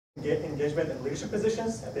engagement in leadership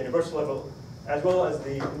positions at the university level, as well as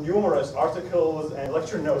the numerous articles and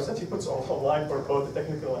lecture notes that he puts online for both the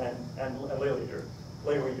technical and lay reader.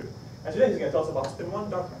 And today he's going to tell us about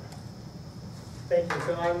spin-1 dark matter. Thank you.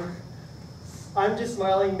 So I'm just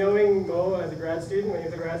smiling knowing Mo as a grad student, when he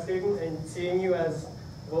was a grad student, and seeing you as,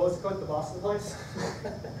 what was it called, the boss of the place?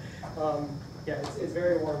 Yeah, it's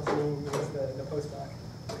very warm seeing you as the postdoc.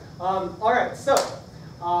 All right, so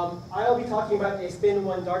I'll be talking about a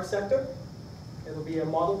spin-1 dark sector. It'll be a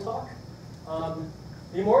model talk.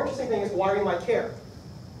 The more interesting thing is why we might care.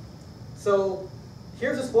 So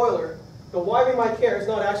here's a spoiler. The why we might care is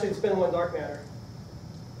not actually the spin-1 dark matter.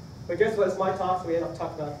 But guess what? It's my talk, so we have to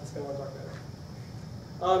talk about the spin-1 dark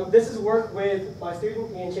matter. This is work with my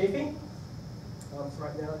student, Ian Chafee. So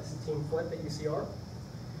right now, this is Team Flip at UCR.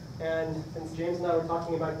 And since James and I were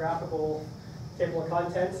talking about graphical table of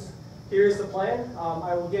contents, here's the plan.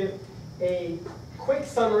 I will give a quick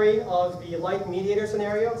summary of the light mediator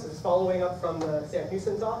scenario. This is following up from the Sam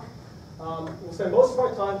Houston talk. We'll spend most of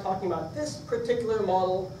our time talking about this particular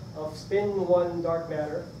model of spin-1 dark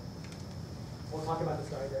matter. We'll talk about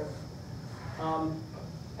this diagram.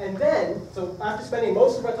 And then, so after spending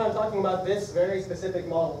most of our time talking about this very specific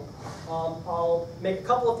model, I'll make a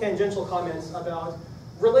couple of tangential comments about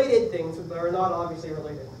related things that are not obviously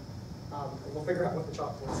related. And we'll figure out what the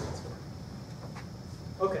chalkboard stands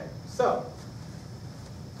for. Okay, so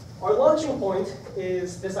our launching point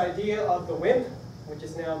is this idea of the WIMP, which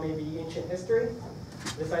is now maybe ancient history.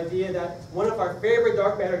 This idea that one of our favorite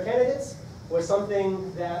dark matter candidates was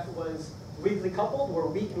something that was weakly coupled, where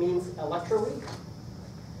weak means electroweak.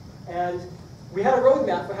 And we had a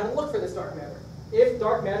roadmap for how to look for this dark matter. If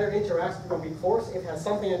dark matter interacts with a weak force, it has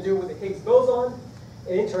something to do with the Higgs boson.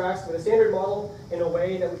 It interacts with a standard model in a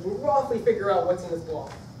way that we can roughly figure out what's in this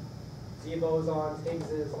block. Z bosons,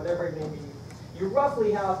 Higgses, whatever it may be. You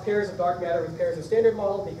roughly have pairs of dark matter with pairs of standard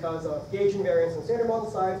model because of gauge invariance on the standard model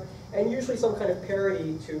side, and usually some kind of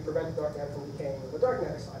parity to prevent the dark matter from decaying on the dark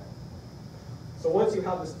matter side. So once you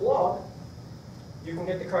have this blob, you can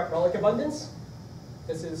get the correct relic abundance.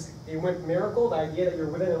 This is the WIMP miracle, the idea that you're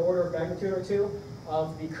within an order of magnitude or two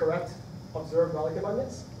of the correct observed relic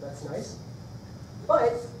abundance. That's nice.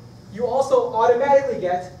 But you also automatically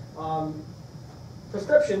get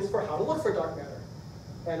prescriptions for how to look for dark matter.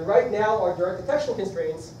 And right now, our direct detection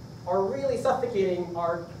constraints are really suffocating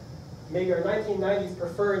maybe our 1990s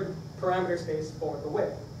preferred parameter space for the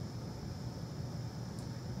WIMP.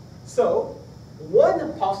 So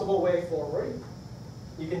one possible way forward,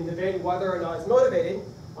 you can debate whether or not it's motivated,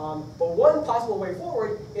 but one possible way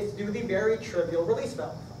forward is to do the very trivial release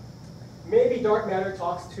valve. Maybe dark matter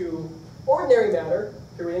talks to ordinary matter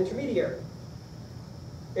through an intermediary.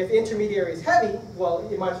 If the intermediary is heavy, well,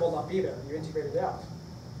 it might as well not be there. You integrated it out.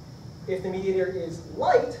 If the mediator is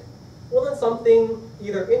light, well, then something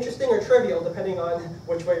either interesting or trivial, depending on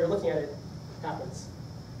which way you're looking at it, happens.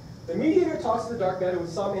 The mediator talks to the dark matter with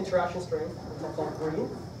some interaction strength, which I'll call green.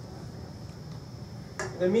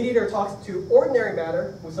 The mediator talks to ordinary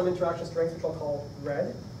matter with some interaction strength, which I'll call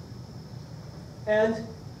red. And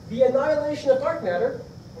the annihilation of dark matter,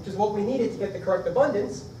 which is what we needed to get the correct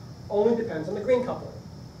abundance, only depends on the green coupling.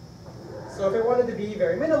 So if I wanted to be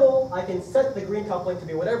very minimal, I can set the green coupling to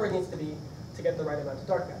be whatever it needs to be to get the right amount of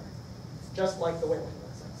dark matter. It's just like the WIMP in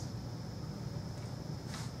that sense.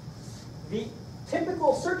 The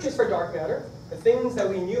typical searches for dark matter, the things that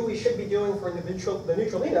we knew we should be doing for the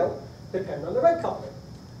neutralino, depend on the red coupling.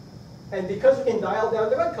 And because we can dial down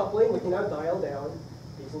the red coupling, we can now dial down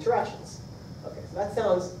these interactions. Okay, so that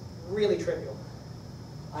sounds really trivial.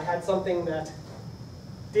 I had something that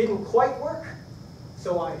didn't quite work,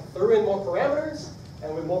 so I threw in more parameters,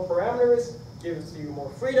 and with more parameters gives you more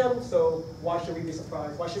freedom, so why should we be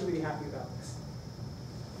surprised? Why should we be happy about this?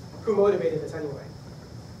 Who motivated this anyway?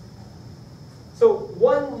 So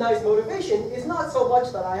one nice motivation is not so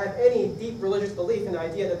much that I have any deep religious belief in the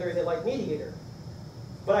idea that there is a light mediator,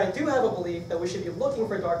 but I do have a belief that we should be looking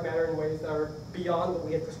for dark matter in ways that are beyond what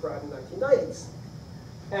we had prescribed in the 1990s.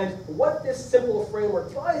 And what this simple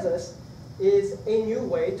framework provides us is a new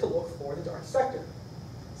way to look for the dark sector.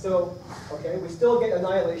 So, okay, we still get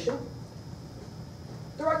annihilation.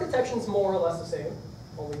 Direct detection is more or less the same,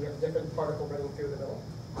 only we have a different particle running through the middle.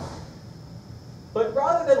 But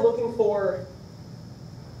rather than looking for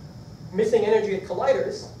missing energy at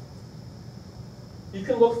colliders, you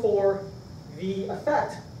can look for the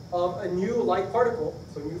effect of a new light particle,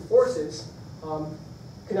 so new forces,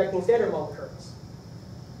 connecting standard model currents.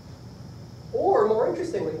 Or more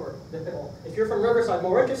interestingly, or if you're from Riverside,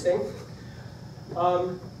 more interesting,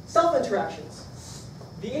 self-interactions.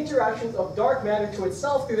 the interactions of dark matter to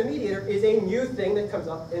itself through the mediator is a new thing that comes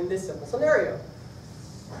up in this simple scenario.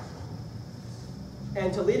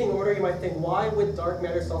 And to leading order, you might think, why would dark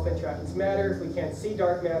matter self-interactions matter if we can't see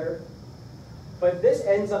dark matter? But this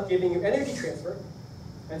ends up giving you energy transfer.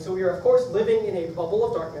 And so we are, of course, living in a bubble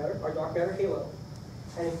of dark matter, our dark matter halo.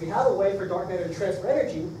 And if we have a way for dark matter to transfer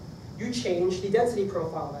energy, you change the density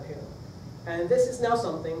profile of that halo. And this is now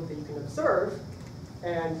something that you can observe.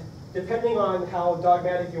 And depending on how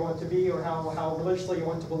dogmatic you want to be or how religiously you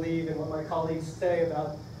want to believe in what my colleagues say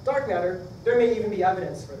about dark matter, there may even be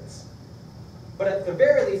evidence for this. But at the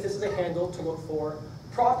very least, this is a handle to look for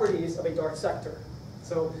properties of a dark sector.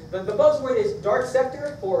 So the buzzword is dark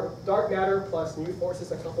sector for dark matter plus new forces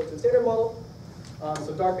that couple to the standard model.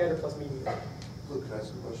 So dark matter plus mediator. Luke, can I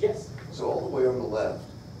ask a question? Yes. So all the way on the left,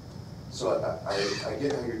 so I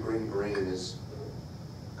get how your green is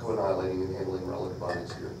co-annihilating and handling relative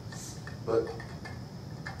bodies here. But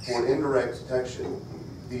for indirect detection,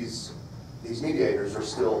 these mediators are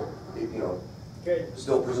still, Good.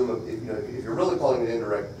 still presumably, if you're really calling it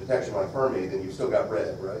indirect detection like Fermi, then you've still got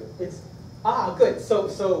red, right? It's good.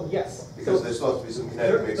 So yes. Because so there's supposed to be some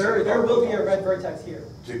kinetic mixing. there will be a red vertex here.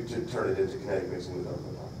 To turn it into kinetic mixing with other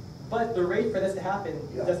photons. But the rate for this to happen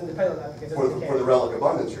doesn't depend on that because For the relic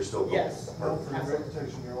abundance, you're still going. Yes. Perfect. For indirect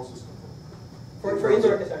detection, you're also still For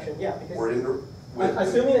indirect detection, yeah. Because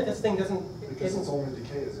assuming that this thing because it's only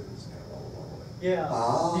decay as if it's all the way.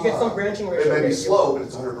 Yeah. You get some branching It ratio. may be slow, but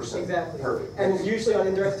it's 100%. Exactly. Perfect. And it's usually on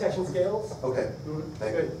indirect detection scales. Okay.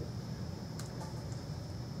 Thank Good. you.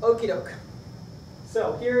 Okie doke.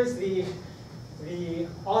 So here's the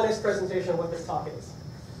honest presentation of what this talk is.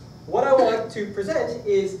 What I want to present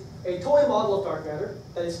is a toy model of dark matter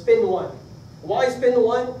that is spin 1. Why spin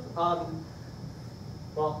 1?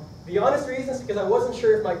 Well, the honest reason is because I wasn't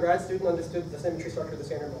sure if my grad student understood the symmetry structure of the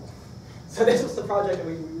standard model. So this was the project that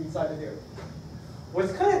we decided to do.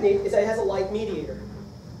 What's kind of neat is that it has a light mediator.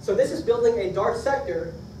 So this is building a dark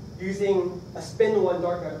sector using a spin 1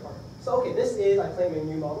 dark matter particle. So okay, this is, I claim, a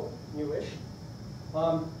new model, newish.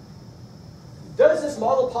 Does this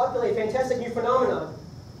model populate fantastic new phenomenon?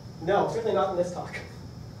 No, certainly not in this talk.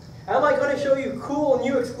 Am I going to show you cool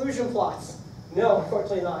new exclusion plots? No,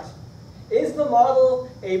 unfortunately not. Is the model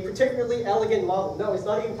a particularly elegant model? No, it's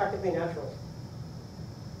not even practically natural.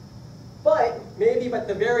 But maybe at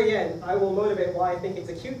the very end, I will motivate why I think it's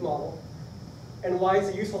a cute model and why it's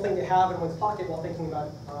a useful thing to have in one's pocket while thinking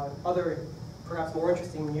about other, perhaps more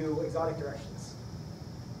interesting new exotic directions.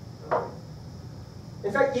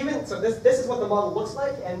 In fact, so this is what the model looks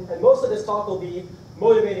like, and most of this talk will be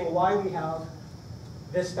motivating why we have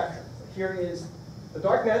this spectrum. So here is the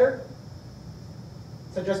dark matter,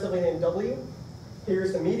 suggestively named W.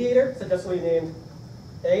 Here's the mediator, suggestively named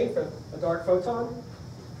A for a dark photon.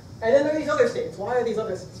 And then there are these other states. Why are these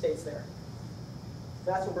other states there?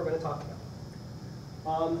 That's what we're going to talk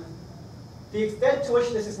about. The extent to which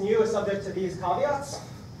this is new is subject to these caveats.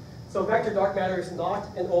 So vector dark matter is not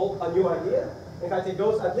a new idea. In fact, it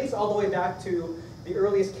goes at least all the way back to the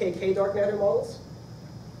earliest KK dark matter models.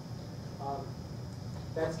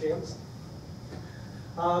 That's James.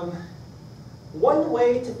 One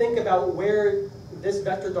way to think about where this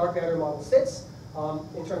vector dark matter model sits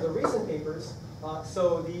in terms of recent papers,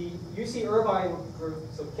 so the UC Irvine group,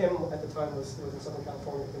 so Kim at the time was in Southern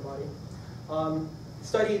California with Kim Body,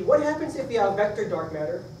 studied what happens if you have vector dark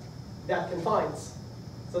matter that confines.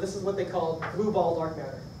 So this is what they call blue ball dark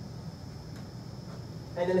matter.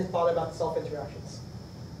 And then it thought about the self-interactions.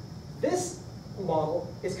 This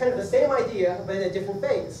model is kind of the same idea, but in a different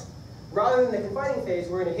phase. Rather than the confining phase,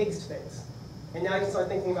 we're in a Higgs phase. And now you can start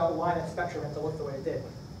thinking about why that spectrum had to look the way it did.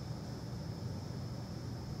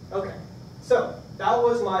 Okay, so that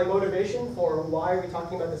was my motivation for why we're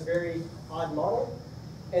talking about this very odd model.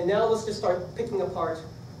 And now let's just start picking apart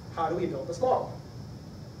how do we build this model.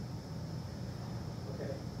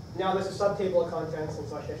 Okay, now there's a subtable of contents, and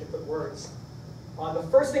so I should put words. The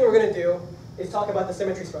first thing we're going to do is talk about the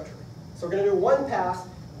symmetry structure. So we're going to do one pass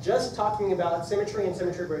just talking about symmetry and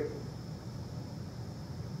symmetry breaking.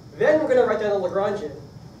 Then we're going to write down a Lagrangian.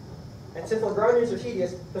 And since Lagrangians are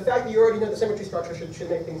tedious, the fact that you already know the symmetry structure should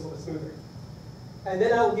make things a little smoother. And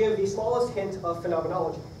then I will give the smallest hint of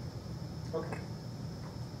phenomenology. Okay.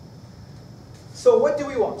 So what do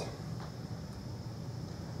we want?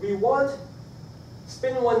 We want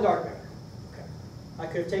spin 1 dark matter. Okay. I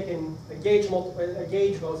could have taken a gauge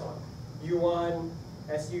boson, U1,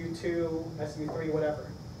 SU2, SU3, whatever.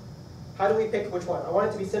 How do we pick which one? I want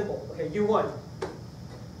it to be simple. Okay, U1.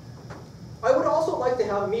 I would also like to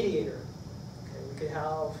have a mediator. Okay, we could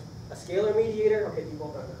have a scalar mediator. Okay,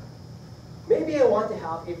 people don't know. Maybe I want to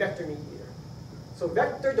have a vector mediator. So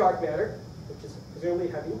vector dark matter, which is presumably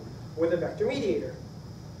heavy, with a vector mediator.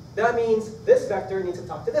 That means this vector needs to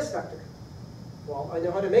talk to this vector. Well, I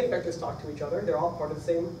know how to make vectors talk to each other. They're all part of the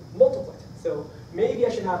same multiplet. So maybe I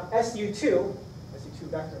should have SU2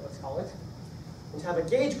 vector, let's call it, and have a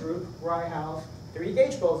gauge group where I have 3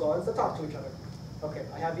 gauge bosons that talk to each other. Okay,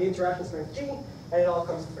 I have the interaction strength G, and it all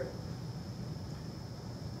comes through.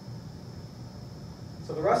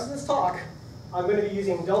 So the rest of this talk, I'm going to be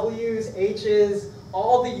using W's, H's,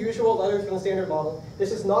 all the usual letters from the standard model.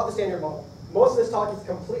 This is not the standard model. Most of this talk is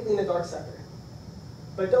completely in the dark sector.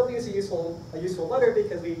 But W is a useful letter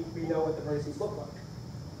because we know what the vertices look like.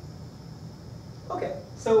 Okay,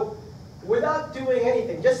 so without doing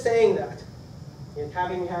anything, just saying that, and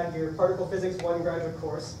having had your Particle Physics 1 graduate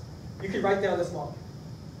course, you could write down this model.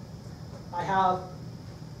 I have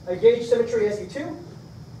a gauge symmetry SU2,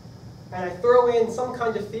 and I throw in some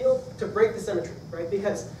kind of field to break the symmetry, right?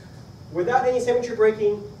 Because without any symmetry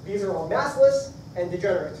breaking, these are all massless and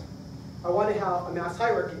degenerate. I want to have a mass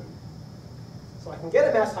hierarchy. So I can get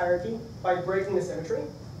a mass hierarchy by breaking the symmetry.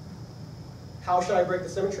 How should I break the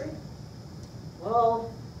symmetry?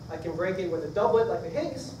 Well, I can break it with a doublet like the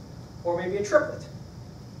Higgs, or maybe a triplet.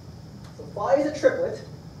 So phi is a triplet.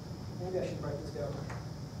 Maybe I should write this down.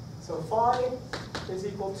 So phi is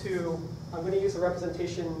equal to, I'm going to use a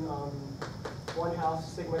representation 1/2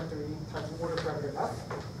 sigma 3 times the order parameter f.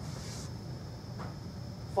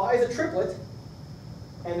 Phi is a triplet,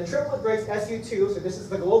 and the triplet breaks SU2, so this is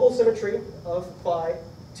the global symmetry of phi,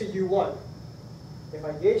 to U1. If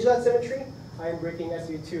I gauge that symmetry, I am breaking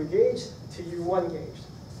SU2 gauge to U1 gauge.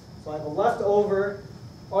 So I have a leftover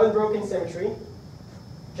unbroken symmetry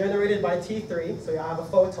generated by T3, so I have a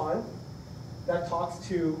photon that talks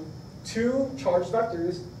to 2 charged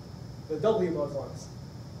vectors, the W bosons.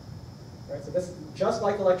 Right, so this is just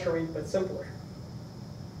like electroweak, but simpler.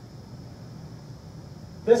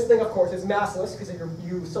 This thing, of course, is massless because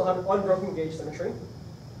you still have an unbroken gauge symmetry.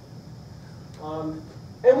 And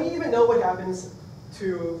we even know what happens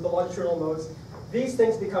to the longitudinal modes. These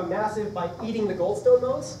things become massive by eating the Goldstone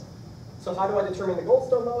modes. So how do I determine the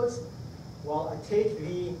Goldstone modes? Well, I take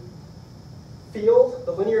the field,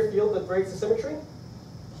 the linear field that breaks the symmetry,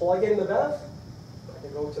 plug in the VEV. I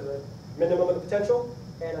can go to the minimum of the potential,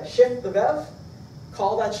 and I shift the VEV,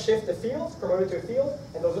 call that shift a field, promote it to a field,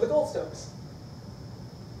 and those are the Goldstones.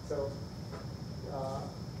 So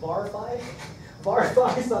var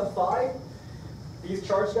phi sub phi, these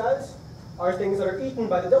charged guys are things that are eaten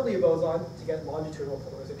by the W boson to get longitudinal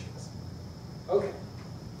polarizations. Okay.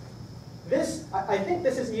 This, I think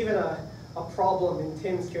this is even a problem in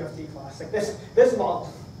Tim's QFT class, like this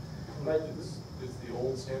model. Right? It's the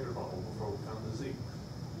old standard model before we found the Z.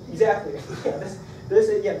 Exactly.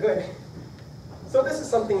 Yeah, good. So this is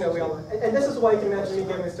something that we all learn. And this is why you can imagine me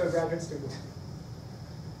giving this to a graduate student.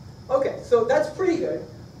 Okay, so that's pretty good.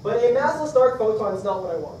 But a massless dark photon is not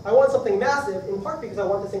what I want. I want something massive, in part because I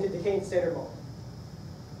want this thing to decay in standard model.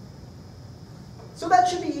 So that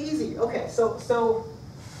should be easy. Okay, so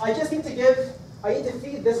I just need to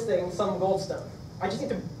feed this thing some Goldstone. I just need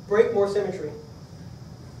to break more symmetry.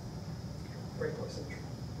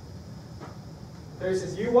 There's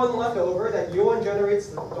this U1 left over, that U1 generates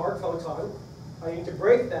the dark photon. I need to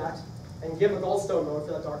break that and give a Goldstone mode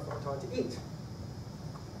for that dark photon to eat.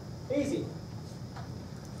 Easy.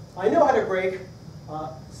 I know how to break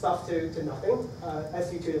stuff to nothing,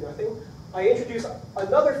 SU2 to nothing. I introduce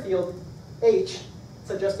another field, H,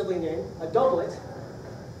 suggestively named, a doublet.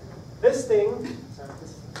 This thing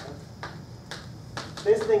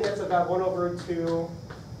gets about 1/2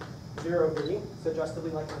 0V,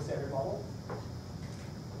 suggestively like in the standard model.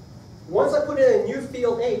 Once I put in a new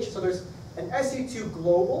field H, so there's an SU2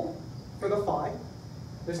 global for the phi,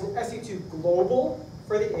 there's an SU2 global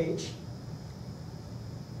for the H,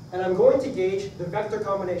 and I'm going to gauge the vector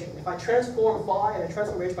combination. If I transform phi and I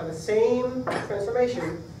transform H by the same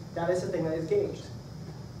transformation, that is the thing that is gauged.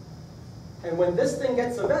 And when this thing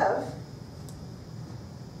gets a VEV,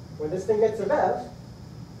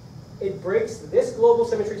 it breaks this global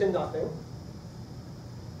symmetry to nothing.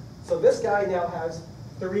 So this guy now has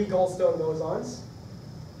 3 Goldstone bosons.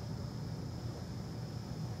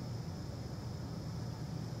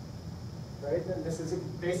 Right? And this is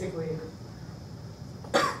basically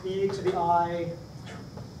e to the I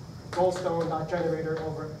Goldstone dot generator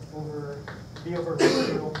over V over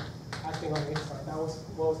V2 acting on H side. That was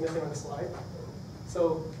what was missing on the slide.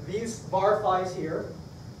 So these var phi's here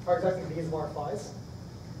are exactly these var phi's.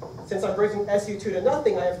 Since I'm breaking SU2 to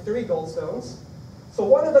nothing, I have 3 Goldstones. So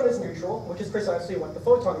one of them is neutral, which is precisely what the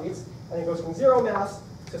photon eats, and it goes from 0 mass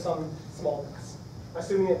to some small mass.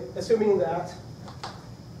 Assuming that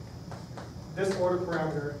this order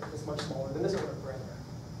parameter is much smaller than this order parameter.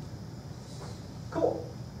 Cool.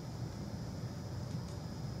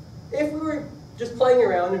 If we were just playing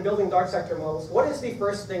around and building dark sector models, what is the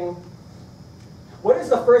first thing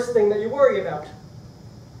that you worry about?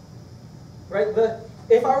 Right?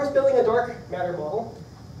 If I was building a dark matter model,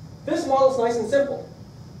 this model is nice and simple.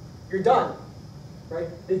 You're done. Right?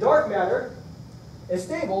 The dark matter is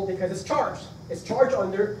stable because it's charged. It's charged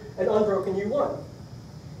under an unbroken U1.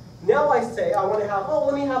 Now I say I want to have,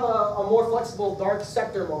 let me have a more flexible dark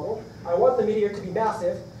sector model. I want the meteor to be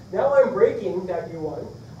massive. Now I'm breaking that U1.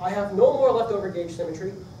 I have no more leftover gauge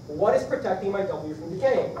symmetry. What is protecting my W from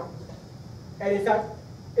decaying? And in fact,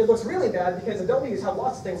 it looks really bad because the W's have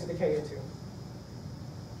lots of things to decay into.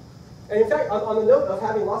 And in fact, on the note of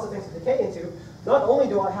having lots of things to decay into, not only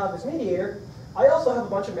do I have this mediator, I also have a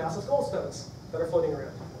bunch of massless goldstones that are floating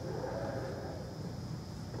around.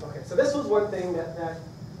 Okay, so this was one thing that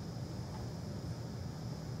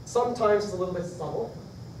sometimes is a little bit subtle,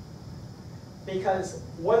 because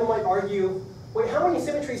one might argue, wait, how many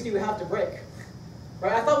symmetries do you have to break?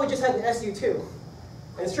 Right? I thought we just had an SU2.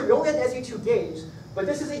 And it's true, we only had an SU2 gauge, but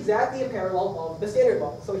this is exactly a parallel of the standard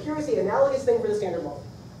model. So here's the analogous thing for the standard model.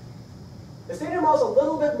 The standard model is a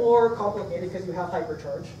little bit more complicated because you have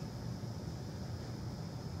hypercharge.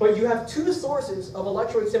 But you have two sources of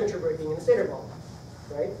electroweak symmetry breaking in the standard model.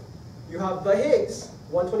 Right? You have the Higgs,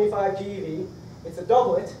 125 GeV. It's a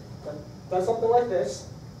doublet that does something like this.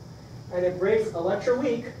 And it breaks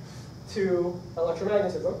electroweak to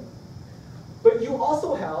electromagnetism. But you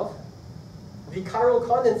also have the chiral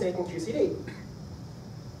condensate in QCD.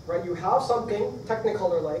 Right? You have something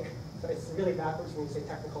Technicolor-like. It's really backwards when you say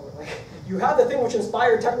Technicolor-like. You have the thing which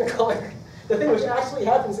inspired Technicolor, the thing which actually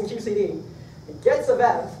happens in QCD. It gets a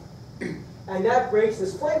VEV, and that breaks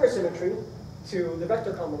this flavor symmetry to the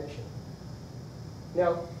vector combination.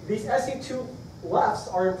 Now, these SU2 lefts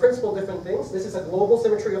are in principle different things. This is a global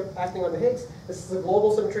symmetry acting on the Higgs. This is a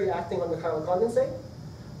global symmetry acting on the chiral condensate.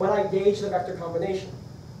 But I gauge the vector combination.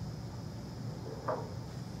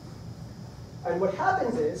 And what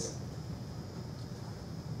happens is,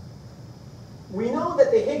 we know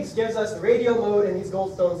that the Higgs gives us the radial mode and these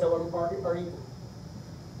goldstones that are equal.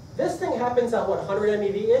 This thing happens at, what, 100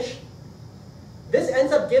 MeV-ish? This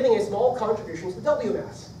ends up giving a small contribution to the W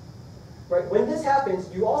mass. Right? When this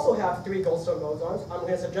happens, you also have 3 goldstone bosons. I'm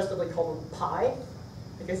going to suggestively call them pi,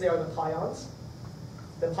 because they are the pions.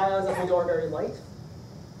 The pions, as we know, are very light.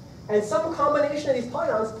 And some combination of these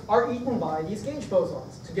pions are eaten by these gauge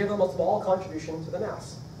bosons to give them a small contribution to the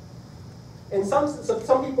mass. And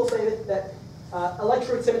some people say that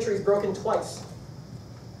electroweak symmetry is broken twice.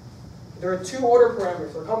 There are 2 order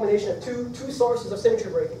parameters, or a combination of two sources of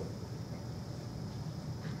symmetry breaking.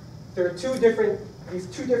 There are these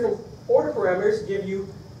two different order parameters give you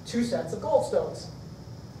 2 sets of goldstones.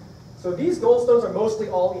 So these goldstones are mostly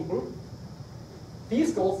all eaten.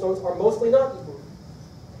 These goldstones are mostly not eaten.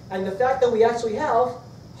 And the fact that we actually have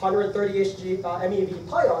 130-ish MeV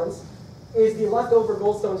pions is the leftover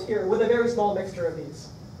goldstones here with a very small mixture of these.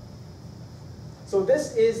 So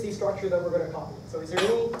this is the structure that we're going to copy. So is there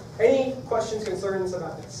any questions, concerns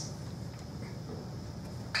about this?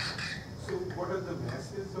 So what are the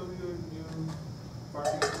masses of your new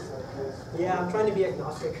particles? Yeah, I'm trying to be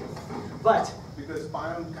agnostic. But because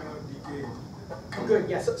pion cannot decay. good,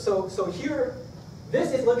 yes. Yeah, so here,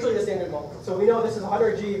 this is literally the standard model. So we know this is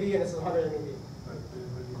 100 GeV and this is 100 MeV.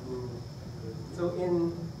 So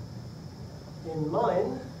in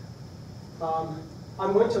mine,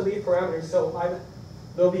 I'm going to leave parameters. So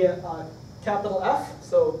there'll be a capital F,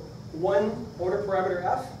 so 1 order parameter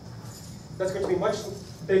F. That's going to be much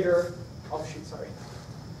bigger. Oh shoot, sorry.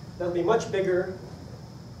 That'll be much bigger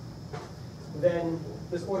than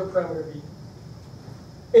this order parameter V.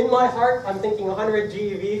 In my heart, I'm thinking 100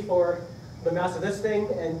 GeV for the mass of this thing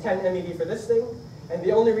and 10 MeV for this thing. And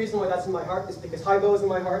the only reason why that's in my heart is because HIBO is in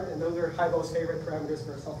my heart, and those are HIBO's favorite parameters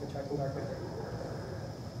for self-contracting dark matter.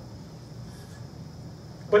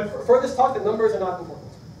 But for this talk, the numbers are not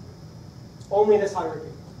important. Only this hierarchy.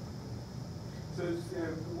 So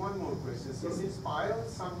one more question. So this pion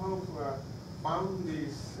somehow found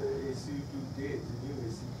this SU2 gauge, new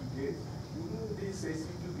SU2 gauge. Wouldn't this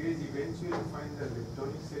SU2 gauge eventually find the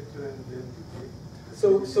leptonic sector and then decay?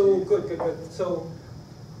 So good. So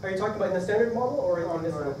are you talking about in the standard model or on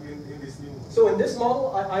this model? In this new model. So in this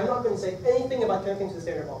model, I'm not going to say anything about connecting to the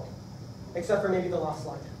standard model, except for maybe the last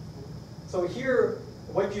slide. So here,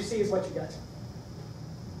 what you see is what you get.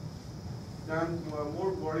 I'm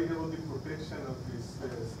more worried about the protection of this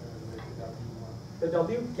like the W. The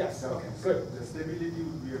W? Yes. Okay, good. The stability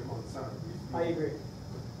would be a concern. I agree.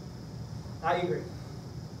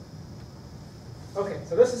 Okay,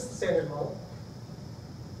 so this is the standard model.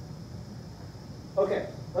 Okay,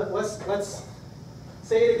 let's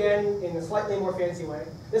say it again in a slightly more fancy way.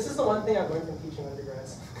 This is the one thing I've learned from teaching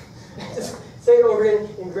undergrads. Just say it over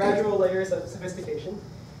in gradual layers of sophistication.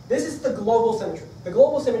 This is the global symmetry. The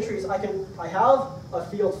global symmetry is I have a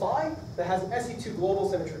field phi that has an SE2 global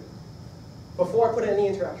symmetry. Before I put in any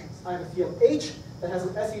interactions, I have a field H that has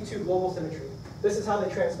an SE2 global symmetry. This is how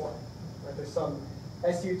they transform. Right? There's some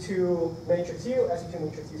SU2 matrix U, SU2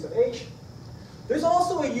 matrix U sub H. There's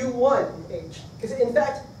also a U1 in H, because in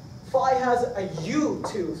fact, phi has a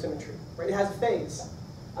U2 symmetry, right? It has a phase.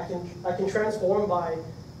 I can transform by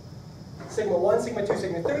sigma 1, sigma 2,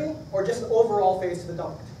 sigma 3, or just an overall phase to the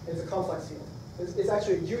duct. It's a complex field. It's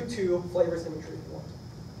actually a U2 flavor symmetry if you want.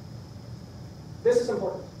 This is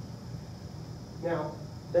important. Now,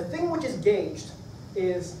 the thing which is gauged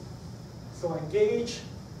is, so I gauge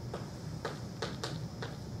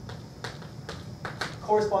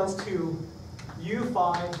corresponds to U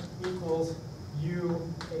phi equals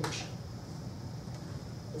UH.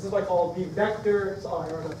 This is what I call the vector, I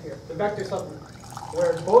wrote it up here, the vector subgroup,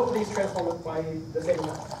 where both of these transform by the same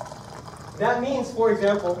amount. That means, for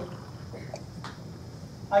example,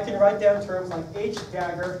 I can write down terms like H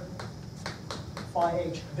dagger phi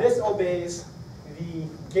H. This obeys the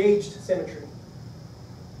gauged symmetry.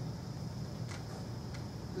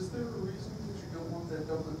 Is there a reason that you don't want that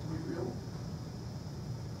doublet to be real?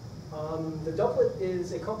 The doublet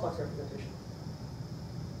is a complex representation.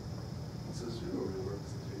 It's a pseudo-real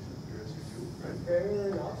representation of your SU2, right? Fair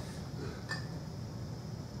enough.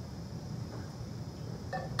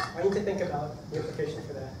 I need to think about the implications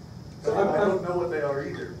for that. So I don't know what they are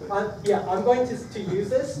either. Yeah, I'm going to use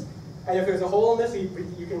this, and if there's a hole in this,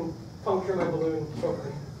 you can puncture my balloon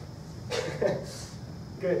shortly.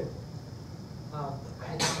 Good. I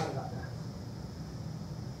hadn't thought about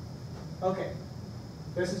that. Okay.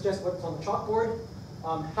 This is just what's on the chalkboard.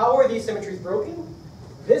 How are these symmetries broken?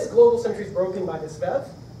 This global symmetry is broken by this VEV.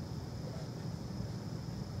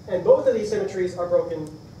 And both of these symmetries are broken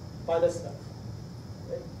by this VEV.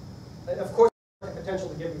 Okay? And of course, there's potential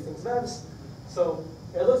to give these things VEVs. So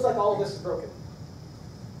it looks like all of this is broken.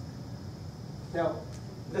 Now,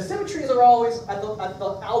 the symmetries are always at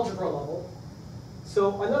the algebra level.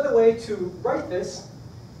 So another way to write this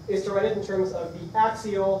is to write it in terms of the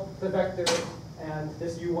axial, the vector, and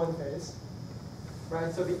this U1 phase.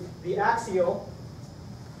 Right? So the axial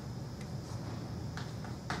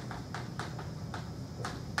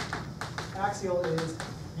is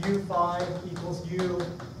U phi equals U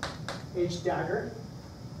H dagger.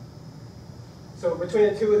 So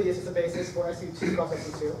between the two of these is the basis for SU2 cross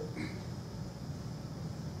SU2.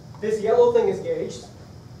 This yellow thing is gauged.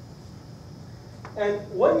 And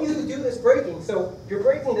when you do this breaking, so you're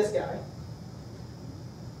breaking this guy,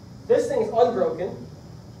 this thing is unbroken,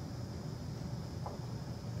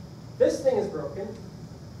 this thing is broken,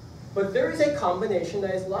 but there is a combination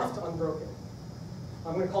that is left unbroken.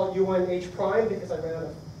 I'm going to call it U1H prime because I ran out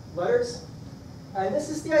of letters. And this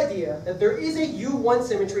is the idea that there is a U1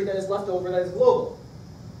 symmetry that is left over that is global.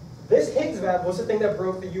 This Higgs VEV was the thing that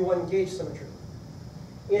broke the U1 gauge symmetry.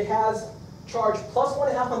 It has charge plus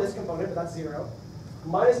 1/2 on this component, but that's 0,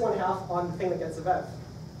 minus 1/2 on the thing that gets the VEV.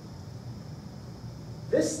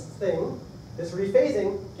 This thing, this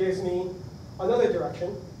rephasing, gives me another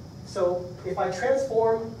direction. So if I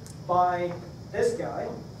transform by this guy,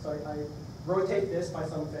 so I rotate this by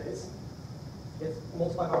some phase, it's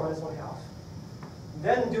multiplied by minus 1/2.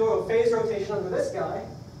 Then do a phase rotation under this guy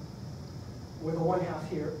with a 1/2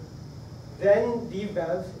 here. Then the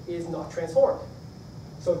VEV is not transformed.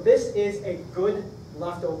 So this is a good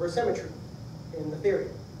leftover symmetry in the theory.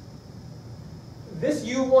 This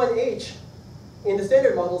U1H in the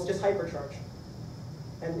standard model is just hypercharge.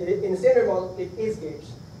 And in the standard model, it is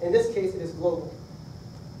gauged. In this case, it is global.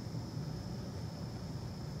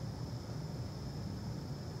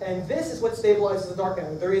 And this is what stabilizes the dark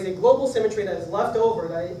matter. There is a global symmetry that is left over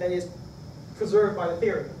that is preserved by the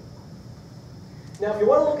theory. Now, if you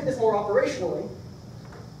want to look at this more operationally,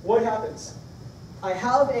 what happens? I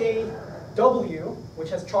have a W, which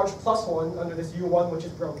has charge plus 1 under this U1, which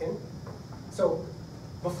is broken. So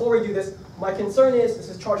before we do this, my concern is this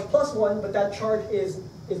is charge plus 1, but that charge is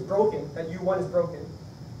broken. That U1 is broken.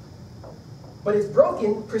 But it's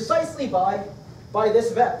broken precisely by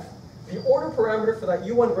this VEV. The order parameter for that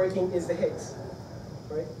U1 breaking is the Higgs.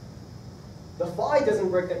 Right? The phi doesn't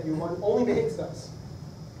break that U1, only the Higgs does.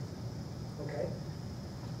 Okay?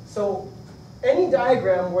 So any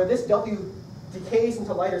diagram where this W decays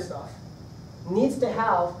into lighter stuff needs to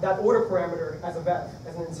have that order parameter as a VEV,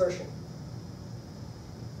 as an insertion.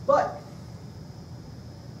 But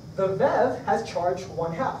the VEV has charge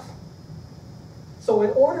 1/2. So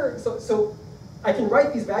in order, so I can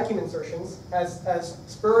write these vacuum insertions as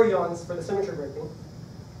spurions for the symmetry breaking,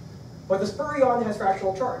 but the spurion has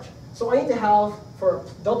fractional charge. So I need to have, for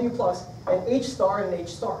W plus, an H star and an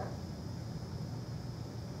H star.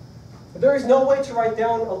 There is no way to write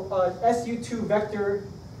down a SU2 vector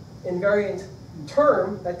invariant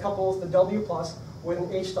term that couples the W plus with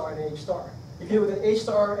an H star and an H star. You can do it with an H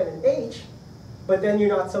star and an H, but then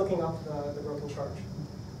you're not soaking up the broken charge.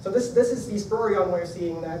 So this is the spurion way of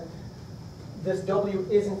seeing that this W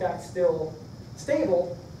is in fact still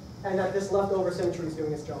stable, and that this leftover symmetry is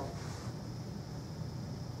doing its job.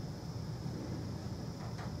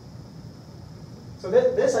 So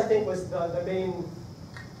this I think was the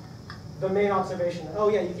main observation. Oh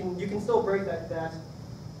yeah, you can still break that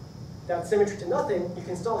symmetry to nothing. You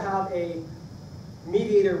can still have a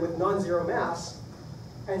mediator with non-zero mass,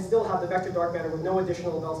 and still have the vector dark matter with no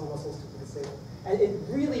additional bells and whistles to keep it stable. And it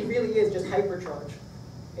really, really is just hypercharge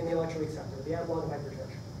in the electroweak sector, the analog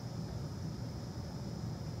hypercharge.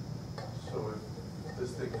 So if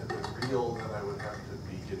this thing had been real, then I would have to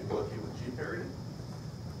be getting lucky with G parity?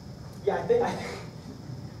 Yeah, I think.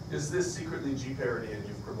 Is this secretly G parity and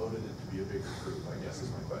you've promoted it to be a bigger group, I guess is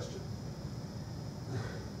my question.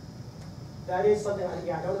 That is something, I don't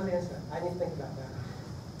know how to answer that. I need to think about that.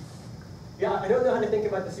 Yeah, I don't know how to think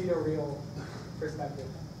about the pseudo-real perspective.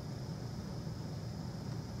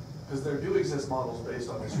 Because there do exist models based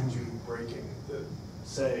on SU2 breaking that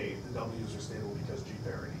say the W's are stable because G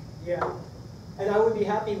parity. Yeah, and I would be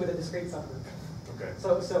happy with a discrete subgroup. Okay.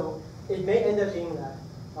 So it may end up being that.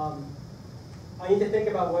 I need to think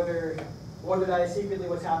about whether that is secretly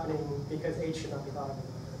what's happening because H should not be thought of as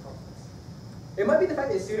a complex. It might be the fact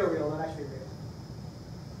that it's pseudo-real, not actually real.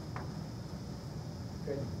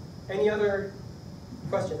 Good. Any other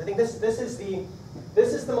questions? I think this is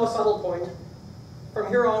the most subtle point. From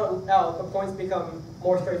here on out, the points become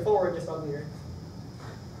more straightforward, just uglier.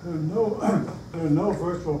 There are no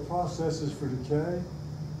virtual processes for decay?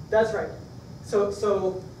 That's right. So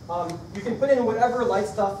you can put in whatever light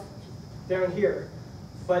stuff down here,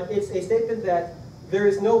 but it's a statement that there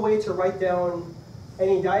is no way to write down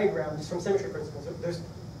any diagram just from symmetry principles.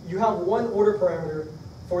 You have one order parameter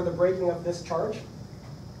for the breaking of this charge,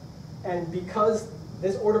 and because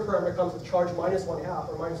this order parameter comes with charge minus 1/2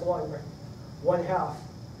 or minus 1, right? 1/2,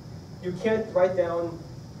 you can't write down.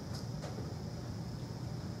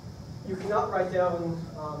 You cannot write down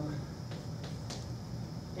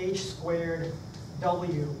H squared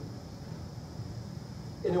W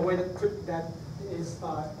in a way that is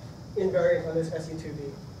invariant on this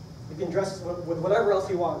SU2B. You can dress it with whatever else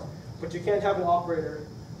you want, but you can't have an operator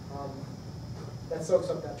that soaks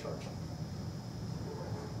up that charge.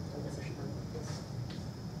 I guess I should write this.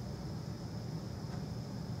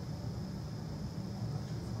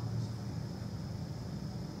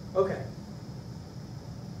 Okay.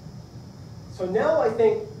 So now I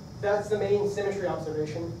think that's the main symmetry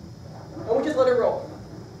observation, and we just let it roll.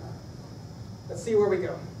 Let's see where we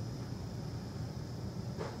go.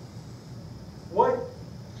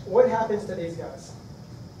 What happens to these guys?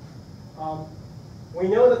 We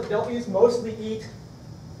know that the W's mostly eat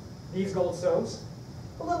these goldstones,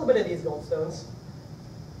 a little bit of these goldstones.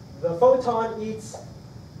 The photon eats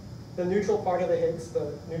the neutral part of the Higgs,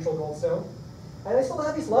 the neutral goldstone. And I still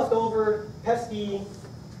have these leftover pesky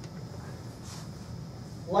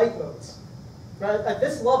light modes. Right? At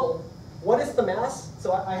this level, what is the mass?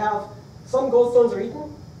 So I have some goldstones are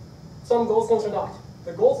eaten, some goldstones are not.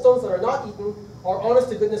 The goldstones that are not eaten are honest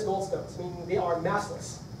to goodness goldstones, meaning they are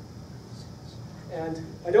massless. And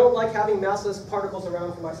I don't like having massless particles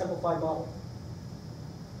around for my simplified model.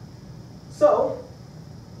 So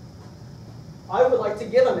I would like to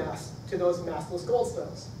give a mass to those massless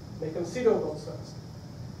goldstones, make them pseudo goldstones.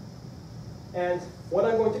 And what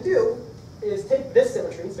I'm going to do is take this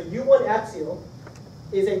symmetry, so U1 axial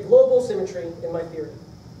is a global symmetry in my theory.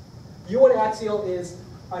 U1 axial is,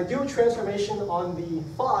 I do a transformation on the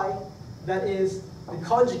phi that is the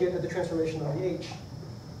conjugate of the transformation on the H.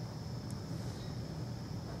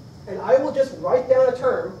 And I will just write down a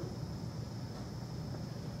term,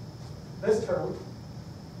 this term,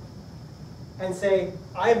 and say,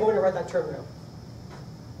 I am going to write that term now.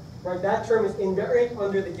 Right, that term is invariant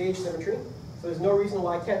under the gauge symmetry, so there's no reason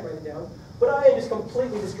why I can't write it down. But I am just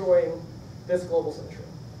completely destroying this global symmetry.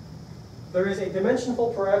 There is a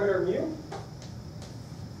dimensionful parameter mu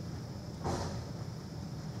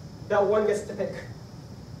that one gets to pick.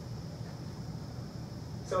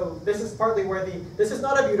 So this is partly where this is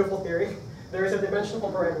not a beautiful theory. There is a dimensional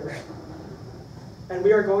parameter. And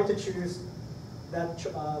we are going to choose that,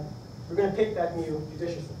 we're going to pick that mu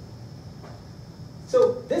judiciously.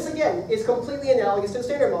 So this, again, is completely analogous to the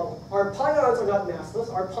standard model. Our pions are not massless.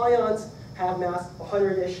 Our pions have mass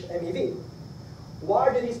 100-ish MeV.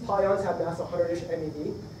 Why do these pions have mass 100-ish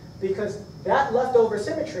MeV? Because that leftover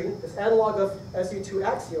symmetry, this analog of SU2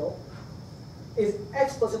 axial, is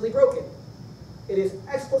explicitly broken. It is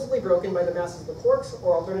explicitly broken by the masses of the quarks,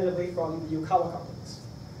 or alternatively from the Yukawa couplings,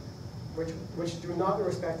 which do not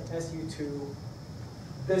respect SU2,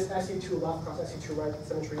 this SU2 left cross SU2 right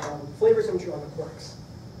symmetry on flavor symmetry on the quarks.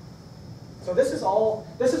 So this is why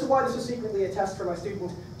this is secretly a test for my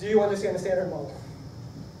student. Do you understand the standard model?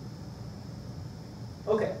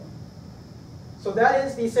 Okay. So that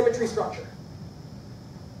is the symmetry structure.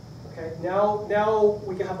 Okay, now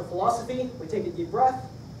we can have the philosophy. We take a deep breath.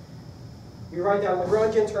 We write down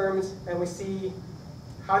Lagrangian terms, and we see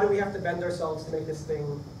how do we have to bend ourselves to make this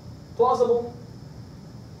thing plausible.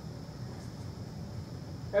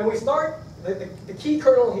 And we start, the key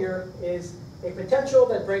kernel here is a potential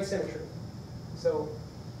that breaks symmetry. So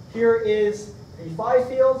here is the phi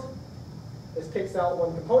field. This picks out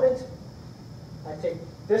one component. I take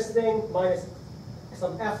this thing minus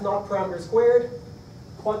some f naught parameter squared,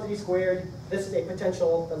 quantity squared. This is a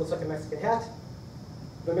potential that looks like a Mexican hat.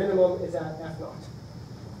 The minimum is at f naught.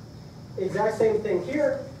 Exact same thing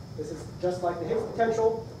here. This is just like the Higgs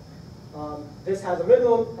potential. This has a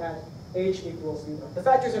minimum at h equals v naught. The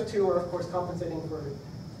factors of 2 are, of course, compensating for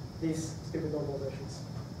these stupid normalizations.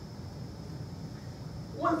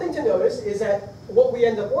 One thing to notice is that what we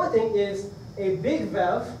end up wanting is a big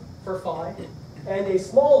VEV for phi and a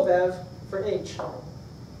small VEV for h.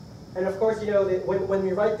 And of course, you know that when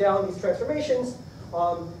we write down these transformations,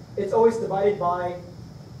 it's always divided by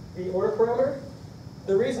the order parameter.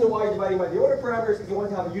 The reason why you're dividing by the order parameter is because you want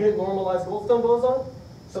to have a unit normalized Goldstone boson.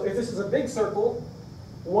 So if this is a big circle,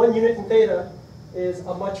 1 unit in theta is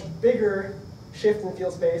a much bigger shift in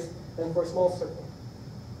field space than for a small circle.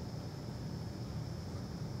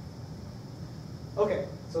 Okay,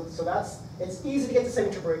 so it's easy to get to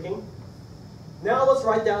symmetry breaking. Now let's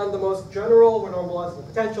write down the most general renormalizable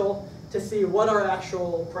potential to see what our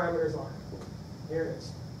actual parameters are. Here it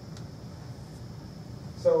is.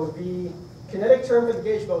 So the kinetic term for the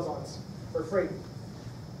gauge bosons for free.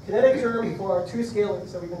 Kinetic term for our 2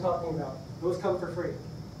 scalars that we've been talking about. Those come for free.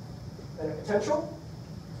 And a potential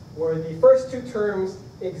where the first 2 terms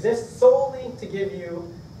exist solely to give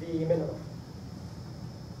you the minimum.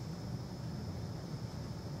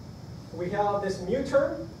 We have this mu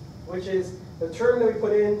term, which is the term that we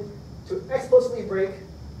put in to explicitly break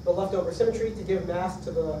the leftover symmetry to give mass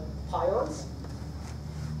to the pions.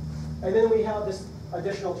 And then we have this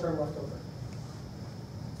additional term left over.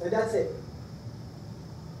 And that's it.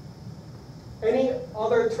 Any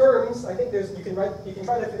other terms, I think you can try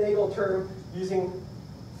to finagle term using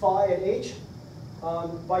phi and h.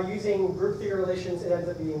 By using group theory relations, it ends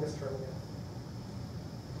up being this term again.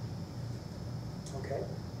 Okay.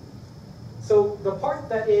 So the part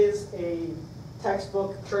that is a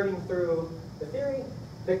textbook churning through the theory,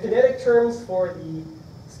 the kinetic terms for the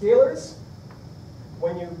scalars,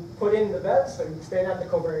 when you put in the VEVs, so you expand out the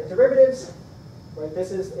covariant derivatives, right?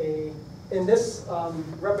 This is in this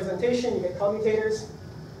representation, you get commutators.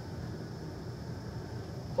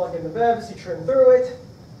 Plug in the VEVs, you churn through it.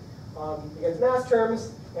 You get mass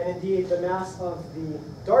terms, and indeed the mass of the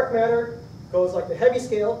dark matter goes like the heavy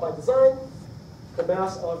scale by design. The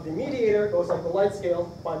mass of the mediator goes like the light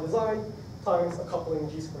scale by design times a coupling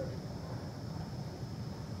g squared.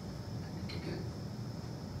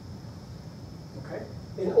 Okay.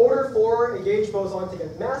 In order for a gauge boson to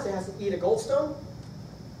get mass, it has to eat a Goldstone.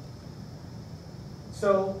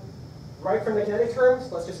 So right from the kinetic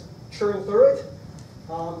terms, let's just churn through it.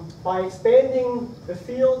 By expanding the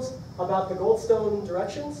fields about the Goldstone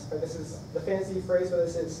directions, this is the fancy phrase for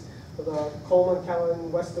this is the Coleman,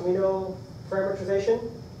 Cowan, West-Domino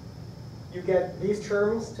parameterization, you get these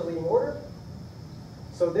terms to leading order.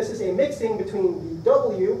 So this is a mixing between the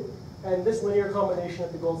W and this linear combination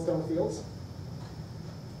of the Goldstone fields.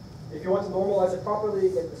 If you want to normalize it properly,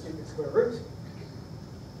 you get the stupid square root.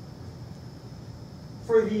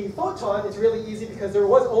 For the photon, it's really easy because there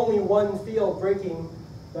was only one field breaking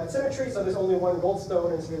that symmetry, so there's only one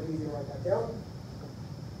Goldstone, and it's really easy to write that down.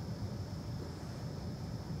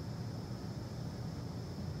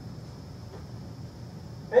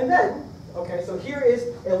 And then, okay, so here is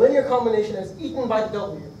a linear combination that's eaten by the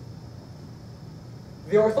W.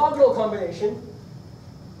 The orthogonal combination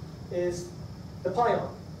is the pion.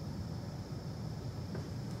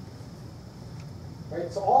 Right?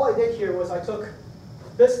 So all I did here was I took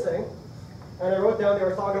this thing, and I wrote down the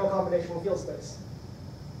orthogonal combination in field space.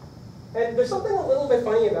 And there's something a little bit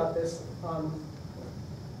funny about this.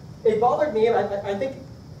 it bothered me, and I think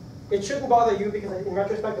it shouldn't bother you because in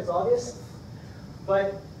retrospect it's obvious.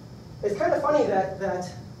 But it's kind of funny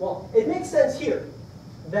that well, it makes sense here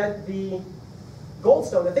that the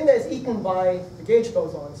goldstone, the thing that is eaten by the gauge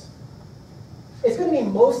bosons, it's going to be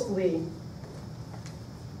mostly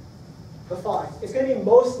the phi. It's going to be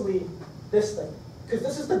mostly this thing, because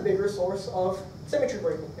this is the bigger source of symmetry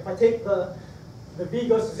breaking. If I take the V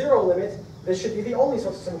goes to 0 limit, this should be the only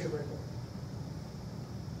source of symmetry breaking.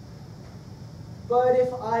 But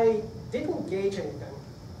if I didn't gauge anything,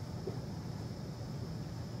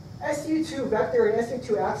 SU2 vector and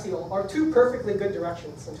SU2 axial are two perfectly good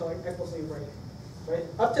directions until I explicitly break. Right?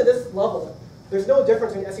 Up to this level, there's no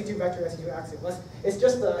difference between SU2 vector and SU2 axial. It's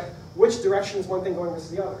just which direction is one thing going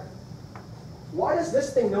versus the other. Why does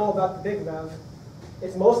this thing know about the big vev?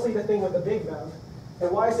 It's mostly the thing with the big vev.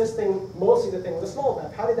 And why is this thing mostly the thing with the small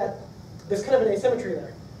vev? How did that, there's kind of an asymmetry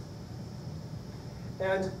there.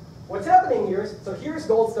 And what's happening here is, so here's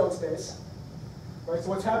goldstone space. Right, so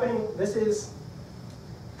what's happening, this is,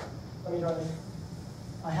 let me try this.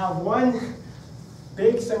 I have one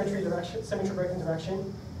big symmetry breaking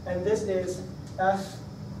direction, and this is F,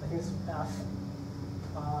 I think this is F.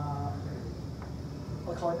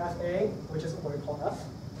 I'll call it FA, which is what we call F.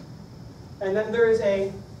 And then there is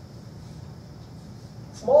a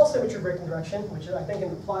small symmetry breaking direction, which I think in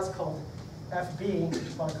the plot is called FB, which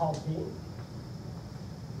is what I call B.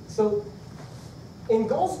 So in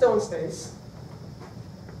goldstone space,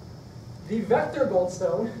 the vector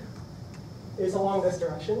goldstone is along this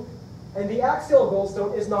direction, and the axial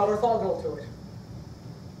goldstone is not orthogonal to it.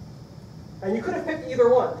 And you could have picked either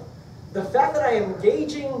one. The fact that I am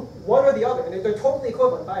gauging one or the other, and they're totally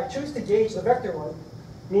equivalent, but I choose to gauge the vector one,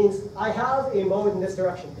 means I have a mode in this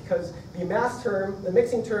direction, because the mass term, the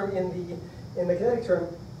mixing term in the kinetic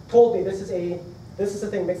term, told me this is a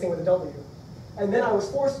thing mixing with a W. And then I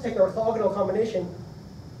was forced to take the orthogonal combination,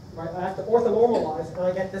 right? I have to orthonormalize, and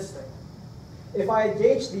I get this thing. If I had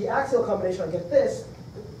gauged the axial combination, I get this,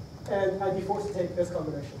 and I'd be forced to take this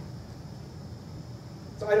combination.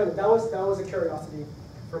 So I don't know, that was a curiosity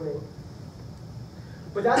for me.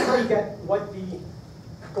 But that's how you get what the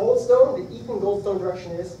goldstone, the Eaton goldstone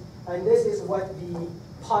direction is, and this is what the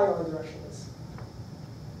pion direction is.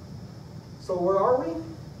 So where are we?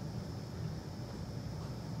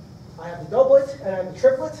 I have the doublet and I have the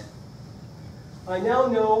triplet. I now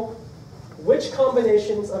know which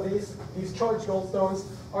combinations of these charged goldstones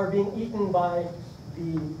are being eaten by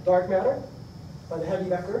the dark matter, by the heavy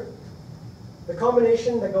vector. The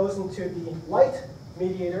combination that goes into the light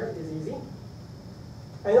mediator is easy.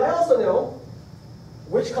 And I also know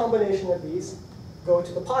which combination of these go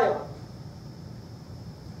to the pion,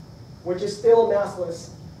 which is still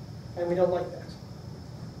massless, and we don't like that.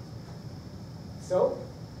 So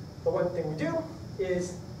the one thing we do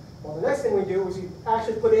is, well, the next thing we do is we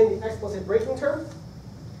actually put in the explicit breaking term.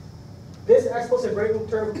 This explicit breaking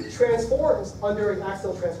term transforms under an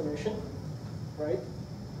axial transformation, right,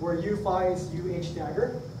 where U phi is UH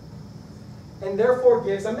dagger, and therefore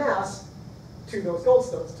gives a mass to those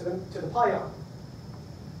goldstones, to the pion.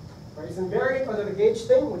 Right? It's invariant under the gauge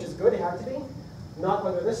thing, which is good, it had to be, not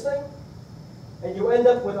under this thing. And you end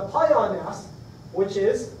up with a pion mass, which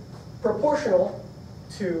is proportional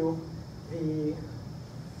to the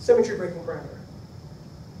symmetry breaking parameter.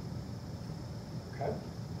 Okay.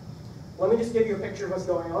 Let me just give you a picture of what's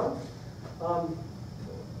going on.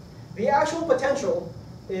 The actual potential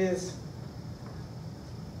is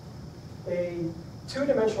a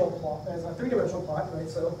two-dimensional plot, as a three-dimensional plot, right?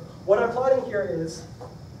 So what I'm plotting here is,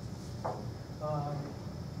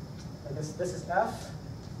 this is F,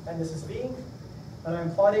 and this is V, and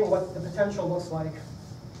I'm plotting what the potential looks like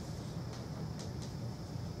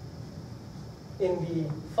in the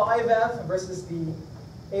phi vev versus the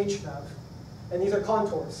H vev, and these are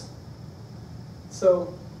contours.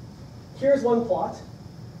 So here's one plot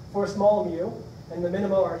for small mu, and the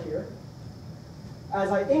minima are here.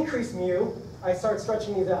 As I increase mu, I start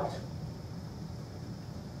stretching these out.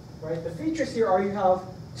 Right? The features here are you have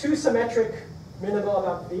two symmetric minima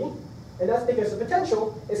about V, and that's because the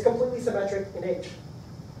potential is completely symmetric in H.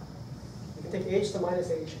 You can take H to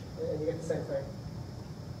minus H, and you get the same thing.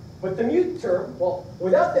 But the mu term, well,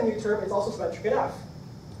 without the mu term, it's also symmetric in F.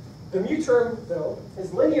 The mu term, though,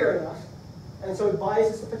 is linear in F, and so it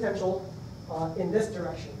biases the potential in this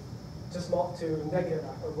direction, to negative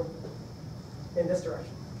F, or in this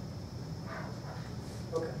direction.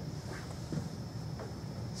 Okay.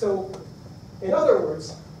 So, in other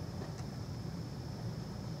words,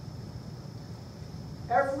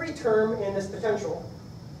 every term in this potential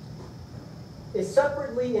is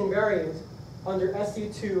separately invariant under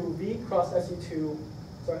SU2V cross SU2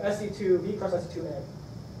 So SC2, V cross SC2A.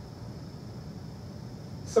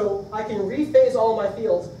 So I can rephase all my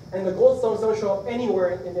fields, and the Goldstones don't show up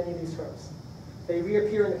anywhere in any of these terms. They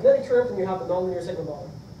reappear in the kinetic terms, and you have the nonlinear sigma bond,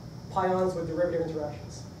 pions with derivative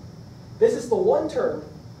interactions. This is the one term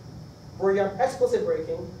where you have explicit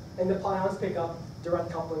breaking, and the pions pick up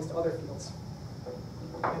direct couplings to other fields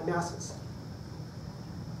and masses.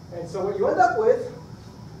 And so what you end up with,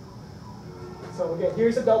 so again,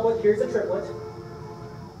 here's a doublet, here's a triplet.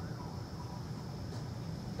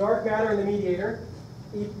 Dark matter and the mediator,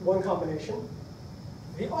 one combination.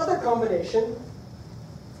 The other combination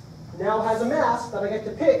now has a mass that I get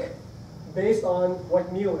to pick based on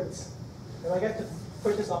what mu is. And I get to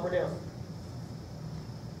push this up or down.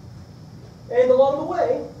 And along the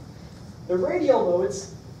way, the radial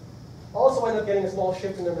modes also end up getting a small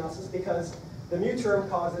shift in their masses because the mu term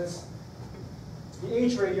causes the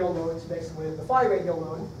H radial mode to mix with the phi radial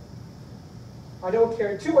mode. I don't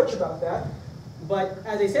care too much about that, but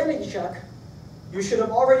as a sanity check, you should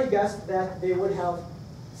have already guessed that they would have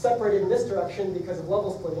separated in this direction because of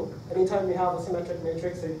level splitting. Anytime you have a symmetric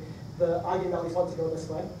matrix, the eigenvalues want to go this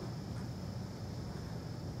way.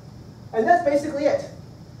 And that's basically it.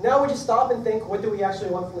 Now we just stop and think, what do we actually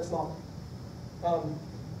want from this model?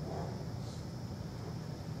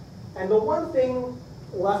 And the one thing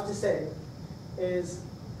left to say is,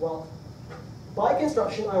 well, by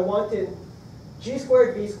construction, I wanted g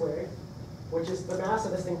squared v squared, which is the mass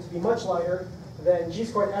of this thing, to be much lighter than g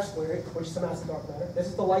squared f squared, which is the mass of dark matter. This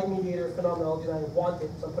is the light mediator phenomenology that I wanted,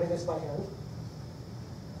 so I'm putting this by hand.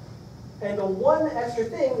 And the one extra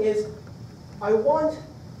thing is, I want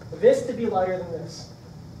this to be lighter than this.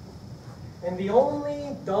 And the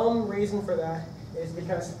only dumb reason for that is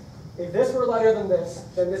because if this were lighter than this,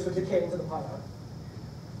 then this would decay into the pion.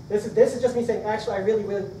 This is just me saying, actually, I really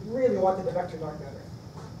wanted the vector dark matter.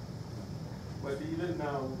 But even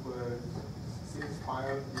now, since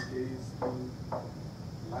pion decays to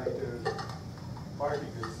lighter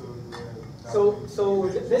particles, so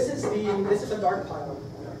this is a dark pion.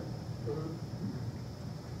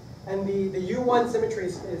 And the U1 symmetry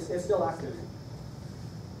is still active.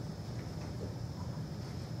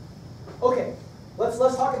 Okay, let's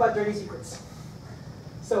talk about dirty secrets.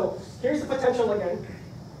 So here's the potential again.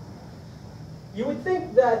 You would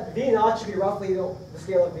think that V naught should be roughly the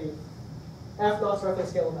scale of V. F naught's roughly the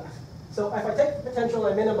scale of F. So if I take the potential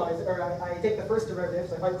and I minimize it, or I take the first derivative,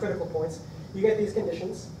 so I find critical points, you get these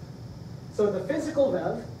conditions. So the physical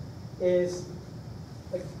VEV is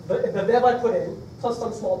like the VEV I put in, plus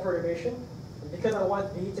some small perturbation. And because I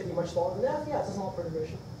want V to be much smaller than F, yeah, it's a small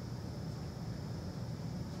perturbation.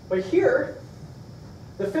 But here,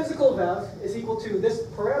 the physical VEV is equal to this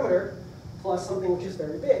parameter plus something which is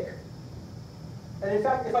very big. And in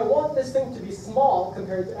fact, if I want this thing to be small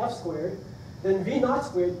compared to F squared, then V naught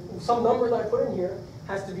squared, some number that I put in here,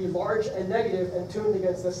 has to be large and negative and tuned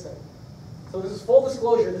against this thing. So this is full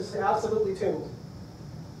disclosure, this is absolutely tuned.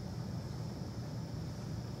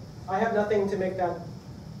 I have nothing to make that,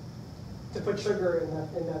 to put sugar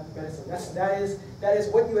in that medicine. That is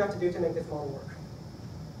what you have to do to make this model work.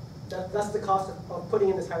 That's the cost of putting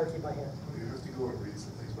in this hierarchy by hand. You have to go and read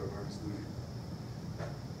some things by Marcus Ludi.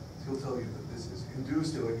 He'll tell you that this is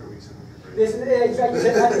induced electroweak symmetry. This is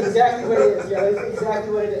that's exactly what it is. Yeah, that's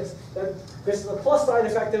exactly what it is. This is a plus sign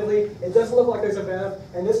effectively. It doesn't look like there's a VEV,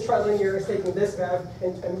 and this trilinear is taking this VEV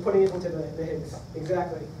and putting it into the Higgs.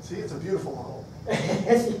 Exactly. See, it's a beautiful model.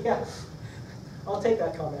 Yeah. I'll take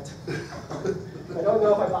that comment. I don't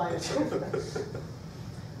know if I buy it.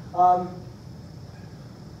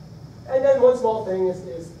 And then one small thing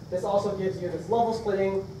is this also gives you this level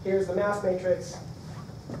splitting. Here's the mass matrix.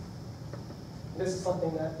 This is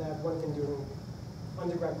something that one can do in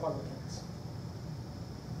undergrad quantum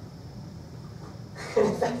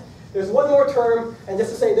mechanics. There's one more term, and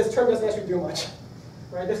just to say, this term doesn't actually do much.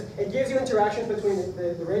 Right? It gives you interactions between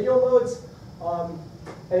the radial modes,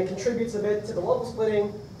 and it contributes a bit to the level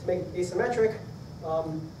splitting to make it asymmetric,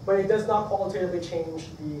 but it does not qualitatively change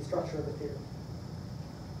the structure of the theory.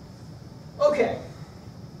 Okay.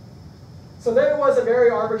 So there was a very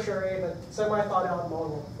arbitrary but semi-thought out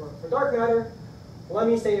model for dark matter. Let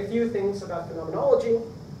me say a few things about phenomenology.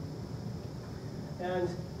 And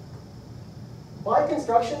by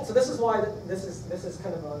construction, so this is why this is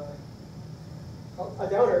kind of a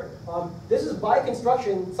downer. This is by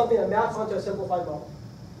construction something that maps onto a simplified model.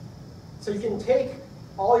 So you can take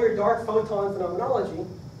all your dark photon phenomenology,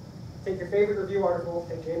 take your favorite review article,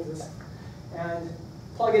 take James's, and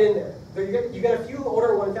plug it in there. You get a few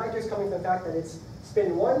order 1 factors coming from the fact that it's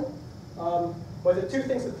spin 1. But the two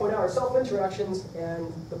things to point out are self-interactions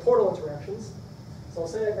and the portal interactions. So I'll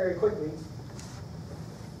say that very quickly.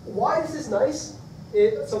 why this is nice,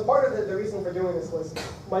 so part of the reason for doing this was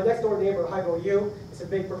my next door neighbor, Hybo Yu, is a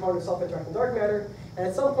big proponent of self-interacting dark matter. And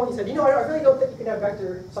at some point he said, you know, I really don't think you can have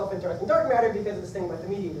vector self-interacting dark matter because of this thing about the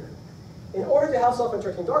mediator. In order to have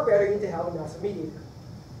self-interacting dark matter, you need to have a massive mediator.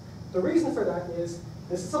 The reason for that is,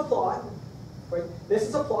 this is a plot, right? This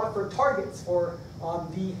is a plot for targets for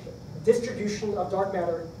the distribution of dark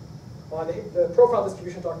matter, the profile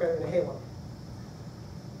distribution of dark matter in a halo.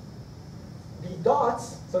 The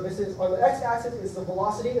dots, so this is, on the x-axis is the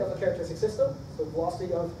velocity of the characteristic system, so the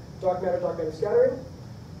velocity of dark matter scattering.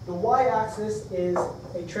 The y-axis is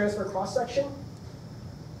a transfer cross-section.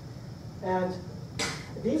 And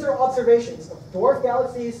these are observations of dwarf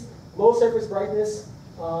galaxies, low surface brightness,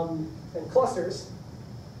 and clusters.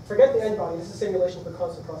 Forget the n-body, this is a simulation for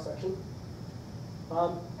constant cross-section.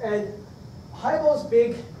 And Hybo's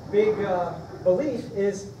big belief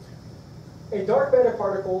is a dark matter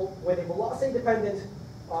particle with a velocity-dependent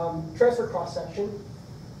transfer cross-section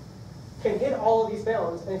can hit all of these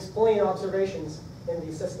bounds and explain observations in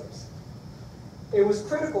these systems. It was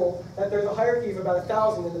critical that there's a hierarchy of about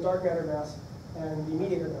 1,000 in the dark matter mass and the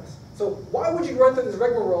mediator mass. So why would you run through this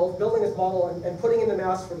rigmarole, building this model and putting in the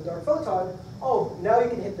mass for the dark photon? Oh, now you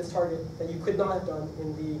can hit this target that you could not have done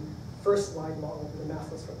in the first slide model, the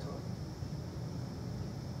massless photon.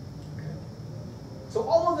 Okay. So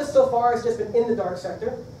all of this so far has just been in the dark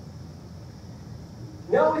sector.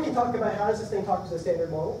 Now we can talk about how does this thing talk to the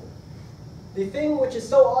standard model. The thing which is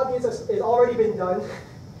so obvious is already been done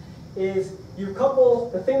is you couple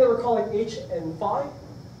the thing that we're calling H and phi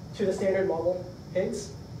to the standard model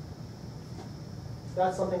Higgs.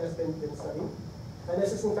 That's something that's been studied. And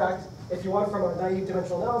this is, in fact, if you want from a naive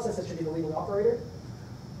dimensional analysis, this should be the leading operator.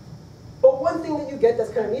 But one thing that you get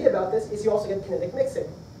that's kind of neat about this is you also get kinetic mixing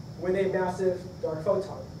with a massive dark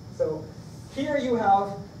photon. So here you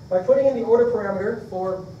have, by putting in the order parameter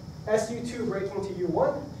for SU2 breaking to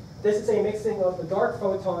U1, this is a mixing of the dark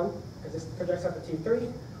photon, because this projects out to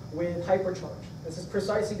T3, with hypercharge. This is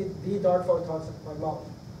precisely the dark photon simplified model.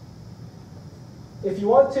 If you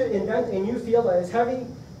want to invent a new field that is heavy,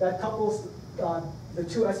 that couples the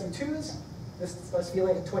two SU2s, this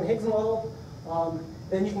feeling a twin Higgs model,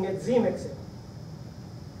 then you can get Z mixing.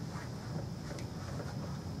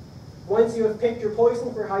 Once you have picked your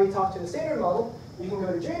poison for how you talk to the standard model, you can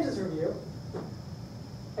go to James's review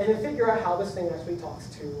and then figure out how this thing actually talks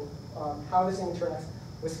to, how this thing interacts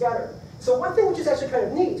with scattering. So one thing which is actually kind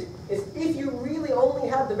of neat is if you really only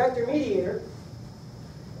have the vector mediator,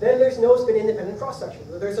 then there's no spin-independent cross-section.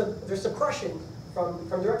 There's suppression from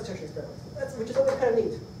direct detection experiments, which is something kind of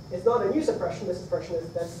neat. It's not a new suppression. This suppression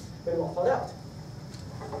that's been well thought out.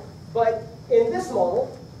 But in this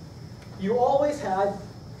model, you always had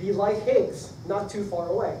the light Higgs not too far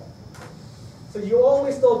away. So you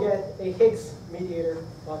always still get a Higgs mediator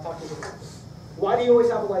talking to Higgs. Why do you always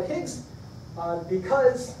have a light Higgs?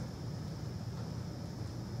 Because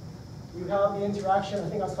you have the interaction, I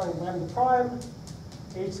think I was calling lambda prime,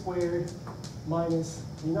 h squared minus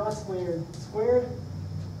v naught squared squared.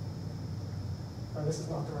 Oh, this is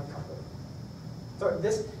not the right coupling.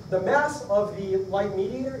 So the mass of the light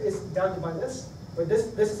mediator is bounded by this, but this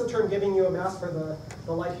is the term giving you a mass for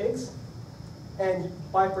the light Higgs. And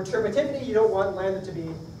by perturbativity, you don't want lambda to be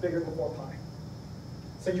bigger than 4 pi.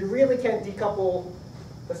 So you really can't decouple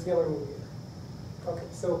the scalar mediator. Okay,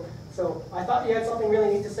 so I thought you had something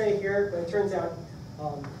really neat to say here, but it turns out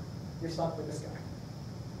you're stuck with this guy.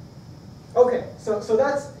 Okay, so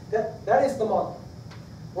that is the model.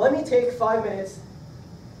 Let me take 5 minutes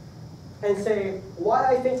and say why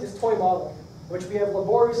I think this toy model, which we have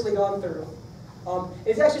laboriously gone through,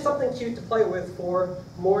 is actually something cute to play with for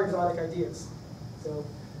more exotic ideas. So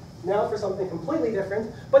now for something completely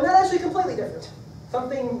different, but not actually completely different,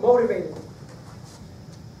 something motivating.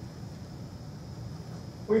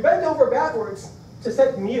 We bent over backwards to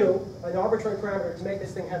set mu, an arbitrary parameter, to make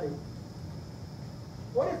this thing heavy.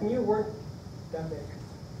 What if mu weren't that big?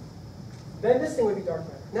 Then this thing would be dark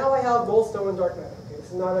matter. Now I have Goldstone and dark matter. Okay,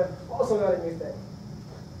 this is also not a new thing.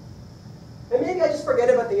 And maybe I just forget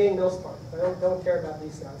about the Yang-Mills part. I don't care about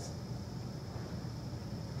these guys.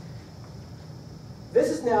 This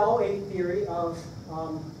is now a theory of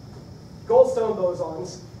Goldstone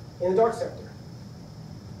bosons in the dark sector.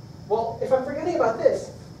 Well, if I'm forgetting about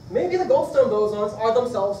this, maybe the Goldstone bosons are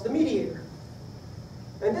themselves the mediator.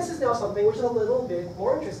 And this is now something which is a little bit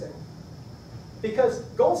more interesting. Because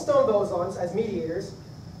Goldstone bosons, as mediators,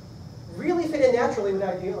 really fit in naturally with the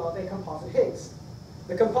idea of a composite Higgs.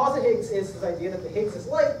 The composite Higgs is this idea that the Higgs is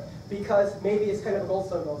light because maybe it's kind of a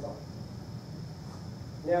Goldstone boson.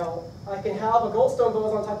 Now, I can have a Goldstone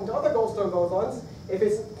boson talking to other Goldstone bosons if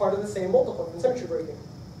it's part of the same multiplet in symmetry breaking.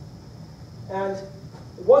 And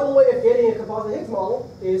one way of getting a composite Higgs model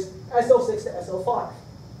is SO6 to SO5.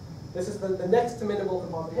 This is the next minimal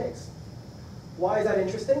composite Higgs. Why is that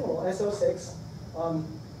interesting? Well, SO6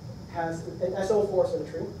 has an SO4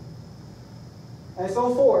 symmetry.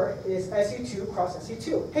 SO4 is SU2 cross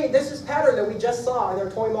SU2. Hey, this is pattern that we just saw in our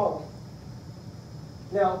toy model.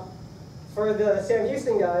 Now, for the Sam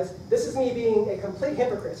Houston guys, this is me being a complete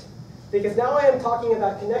hypocrite, because now I am talking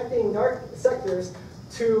about connecting dark sectors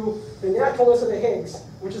to the naturalness of the Higgs,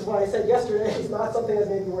 which is what I said yesterday is not something that's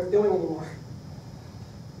maybe worth doing anymore.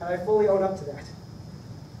 And I fully own up to that.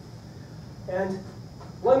 And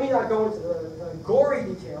let me not go into the gory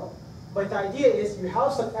detail, but the idea is you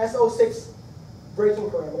have some SO6 breaking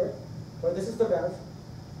parameter. Right, this is the VEV.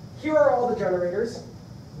 Here are all the generators.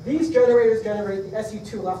 These generators generate the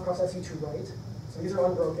SU2 left cross SU2 right. So these are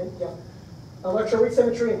unbroken. Yeah. Electroweak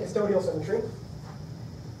symmetry and custodial symmetry.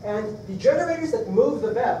 And the generators that move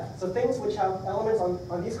the VEV, so things which have elements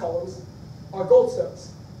on these columns, are goldstones.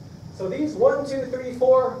 So these 1, 2, 3,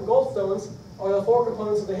 4 goldstones are the 4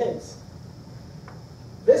 components of the Higgs.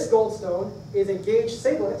 This goldstone is a gauge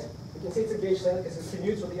singlet. You can see it's a gauge singlet because it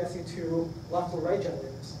commutes with the SU2 left and right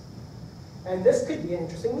generators. And this could be an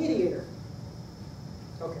interesting mediator.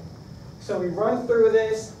 Okay, so we run through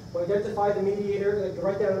this, we identify the mediator,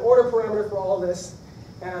 write down an order parameter for all of this,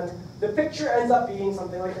 and the picture ends up being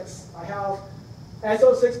something like this. I have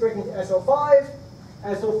SO6 breaking to SO5,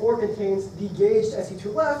 SO4 contains degauged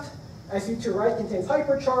SU2 left, SU2 right contains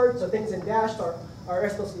hypercharged, so things in dashed are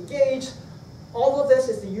explicitly gauged. All of this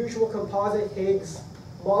is the usual composite Higgs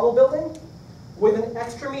model building with an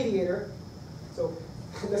extra mediator. So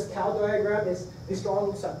this cow diagram is the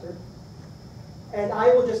strong receptor. And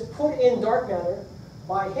I will just put in dark matter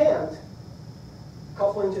by hand,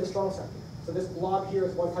 coupling to the strong sector. So this blob here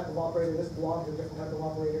is one type of operator, this blob is a different type of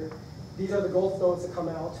operator. These are the goldstones that come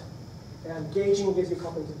out. And gauging gives you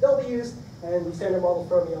coupling to W's, and the standard model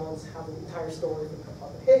fermions have an entire story for the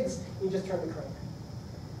composite Higgs. You just turn the crank.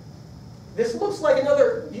 This looks like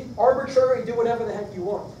another arbitrary do whatever the heck you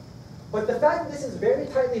want. But the fact that this is very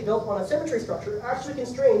tightly built on a symmetry structure actually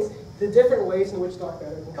constrains the different ways in which dark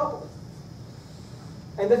matter can couple.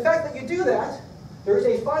 And the fact that you do that, there is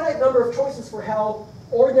a finite number of choices for how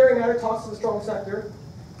ordinary matter talks to the strong sector,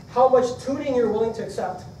 how much tuning you're willing to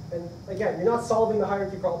accept. And again, you're not solving the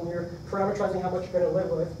hierarchy problem, you're parameterizing how much you're going to live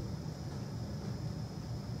with.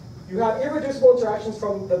 You have irreducible interactions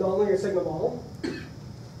from the nonlinear sigma model.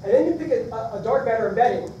 And then you pick a dark matter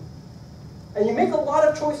embedding, and you make a lot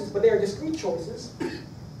of choices, but they are discrete choices.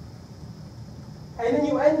 And then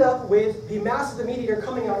you end up with the mass of the mediator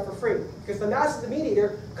coming out for free, because the mass of the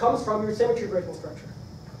mediator comes from your symmetry breaking structure.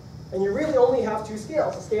 And you really only have two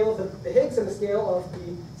scales, the scale of the Higgs and the scale of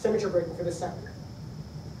the symmetry breaking for this sector.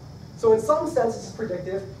 So in some sense, this is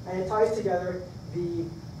predictive, and it ties together the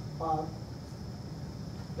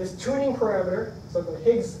this tuning parameter, so the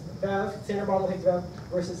Higgs VEV, standard model Higgs VEV,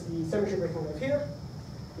 versus the symmetry breaking VEV here.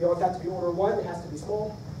 You want that to be order 1, it has to be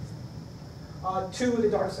small, to the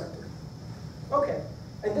dark sector. Okay,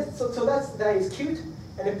 and this, so that is cute,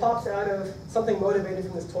 and it pops out of something motivated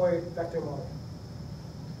from this toy vector model.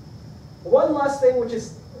 One last thing, which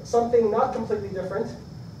is something not completely different.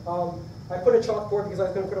 I put a chalkboard because I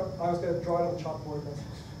was going to draw it on the chalkboard,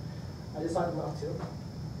 but I decided not to.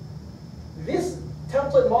 This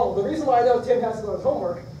template model, the reason why I know Tim has it on his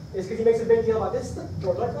homework is because he makes a big deal about this is the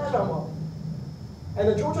George-like-Glashow model. And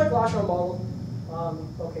the George-like-Glashow model,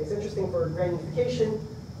 okay, it's interesting for granulification,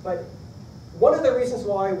 but one of the reasons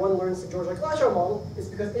why one learns the George-like-Glashow model is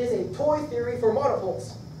because it is a toy theory for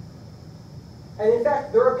monopoles. And in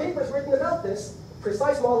fact, there are papers written about this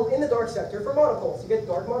precise model in the dark sector for monopoles. You get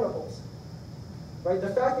dark monopoles. Right?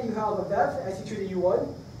 The fact that you have a VEV, SU2 to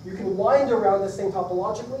U1, you can wind around this thing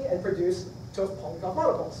topologically and produce Polyakov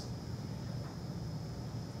monopoles.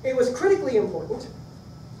 It was critically important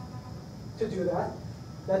to do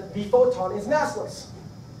that the photon is massless.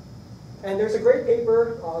 And there's a great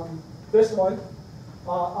paper, this one,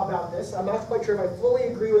 about this. I'm not quite sure if I fully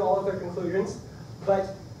agree with all of their conclusions,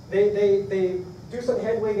 but they do some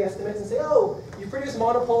head wave estimates and say, oh, you produce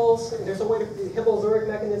monopoles, and there's a way to the Hibble-Zurich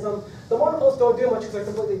mechanism. The monopoles don't do much because they're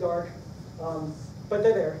completely dark, but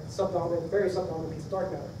they're there, subdominant, very subdominant piece of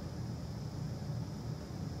dark matter.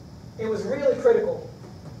 It was really critical.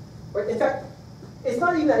 Right? In fact, it's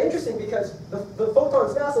not even that interesting because the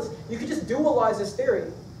photon's massless. You could just dualize this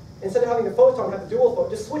theory. Instead of having the photon have the dual photon,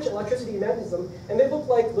 just switch electricity and magnetism, and they look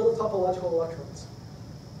like little topological electrons.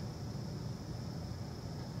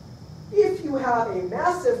 If you have a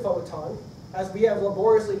massive photon, as we have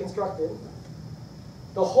laboriously constructed,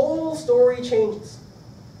 the whole story changes.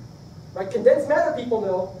 Right? Condensed matter people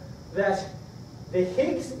know that the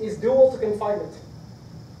Higgs is dual to confinement.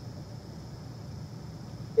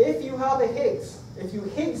 If you have a Higgs, if you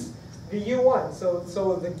Higgs the U1,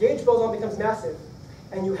 so the gauge boson becomes massive,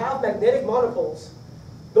 and you have magnetic monopoles,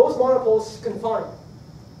 those monopoles confine.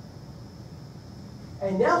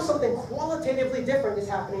 And now something qualitatively different is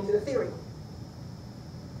happening to the theory.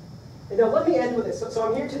 And now let me end with this. So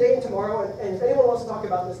I'm here today and tomorrow, and if anyone wants to talk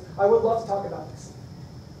about this, I would love to talk about this.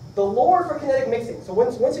 The lore for kinetic mixing, so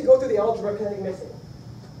once you go through the algebra of kinetic mixing,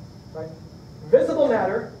 right, visible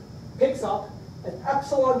matter picks up an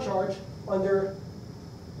epsilon charge under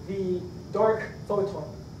the dark photon.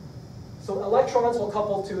 So electrons will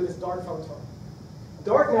couple to this dark photon.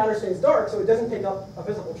 Dark matter stays dark, so it doesn't pick up a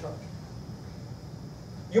visible charge.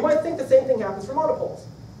 You might think the same thing happens for monopoles.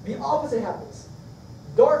 The opposite happens.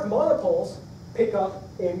 Dark monopoles pick up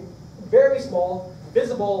a very small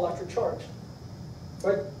visible electric charge.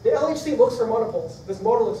 Right? The LHC looks for monopoles, this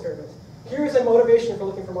modal experiment. Here is a motivation for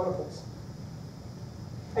looking for monopoles.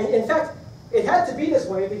 And in fact, it had to be this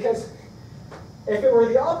way because if it were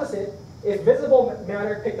the opposite, if visible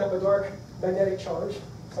matter picked up a dark magnetic charge,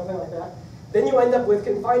 something like that, then you end up with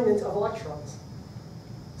confinement of electrons.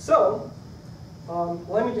 So,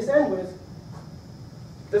 let me just end with,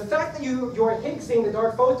 the fact that you are Higgsing the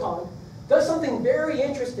dark photon does something very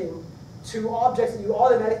interesting to objects that you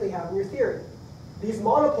automatically have in your theory. These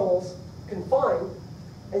monopoles confine,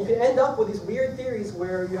 and you can end up with these weird theories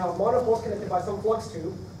where you have monopoles connected by some flux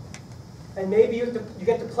tube, and maybe you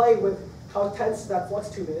get to play with how tense that flux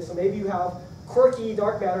tube is. So maybe you have quirky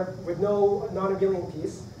dark matter with no non-abelian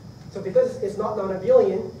piece. So because it's not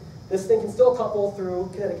non-abelian, this thing can still couple through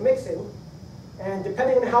kinetic mixing. And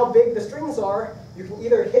depending on how big the strings are, you can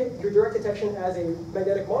either hit your direct detection as a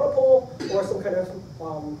magnetic monopole or some kind of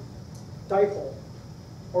dipole.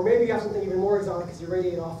 Or maybe you have something even more exotic because you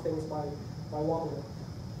radiate off things by wobbling.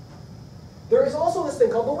 There is also this thing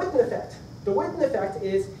called the Witten effect. The Witten effect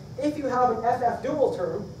is if you have an FF dual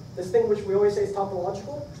term, this thing which we always say is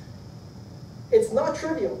topological, it's not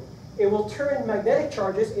trivial. It will turn magnetic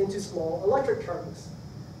charges into small electric charges.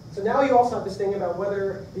 So now you also have this thing about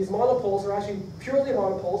whether these monopoles are actually purely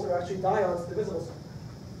monopoles or actually dions to the visible side.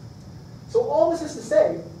 So all this is to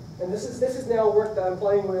say, and this is now work that I'm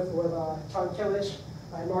playing with John Kellich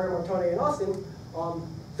and Mario Martone in Austin,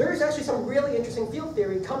 there is actually some really interesting field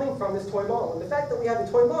theory coming from this toy model. And the fact that we have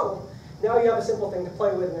the toy model, now you have a simple thing to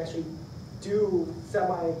play with and actually do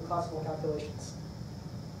semi-classical calculations.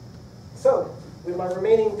 So, with my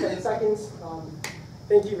remaining 10 seconds,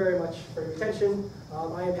 thank you very much for your attention.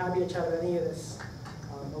 I am happy to chat about any of this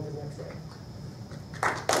over the next day.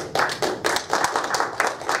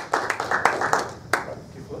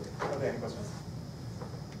 Are there any questions?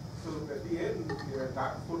 So at the end, the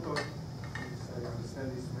dark photon, I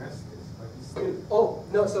understand, is massless, but it's still. Oh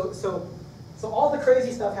no! So all the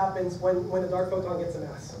crazy stuff happens when the dark photon gets a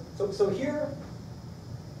mass. So here,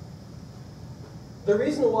 the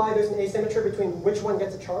reason why there's an asymmetry between which one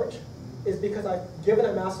gets a charge is because I've given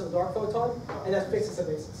a mass to the dark photon, and that fixes a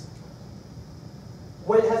basis.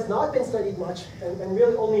 What has not been studied much, and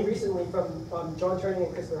really only recently from John Turning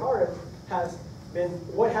and Christopher Harden, has been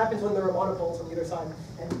what happens when there are monopoles on either side,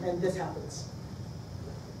 and this happens.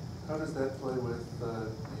 How does that play with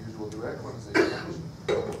the usual direct quantization?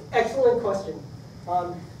 Excellent question.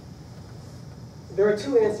 There are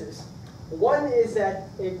two answers. One is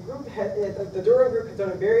that the Durham group has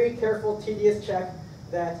done a very careful, tedious check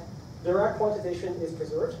that direct quantization is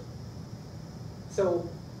preserved. So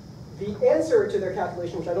the answer to their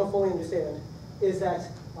calculation, which I don't fully understand, is that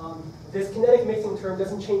this kinetic mixing term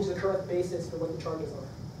doesn't change the correct basis for what the charges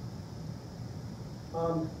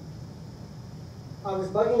are. I was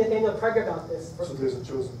bugging Nathaniel Craig about this. So there's a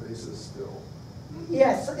chosen basis still.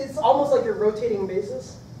 Yes, it's almost like your rotating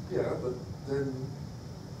basis. Yeah, but then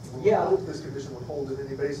Yeah. this condition would hold in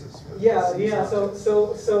any basis. Yeah.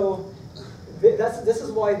 This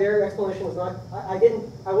is why their explanation was not.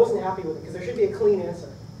 I wasn't happy with it because there should be a clean answer.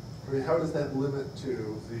 I mean, how does that limit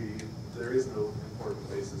to there is no important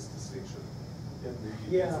basis distinction in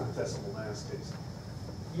the infinitesimal mass case?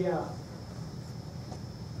 Yeah.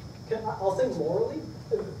 I'll say morally,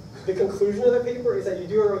 the conclusion of the paper is that you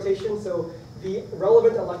do a rotation, so the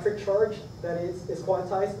relevant electric charge that is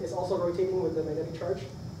quantized is also rotating with the magnetic charge.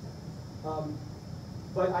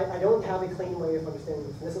 But I don't have a clean way of understanding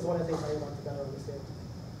this. And this is one of the things I want to better understand.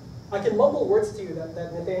 I can mumble words to you that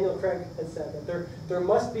Nathaniel Craig has said, that there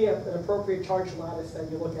must be an appropriate charge lattice that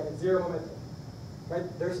you look at zero momentum.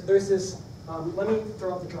 Right? There's this, let me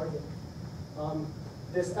throw up the chart here.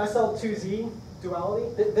 This SL2Z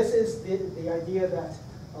duality, this is the idea that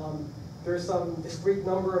there's some discrete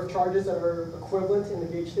number of charges that are equivalent in the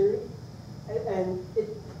gauge theory, and it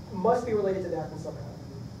must be related to that in some way.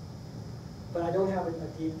 But I don't have a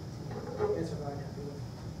deep answer that I'm happy with.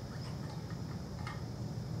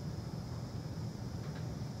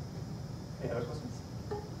 Any other questions?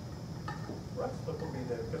 Right, so that will be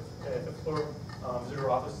the fifth floor visitor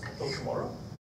office until tomorrow.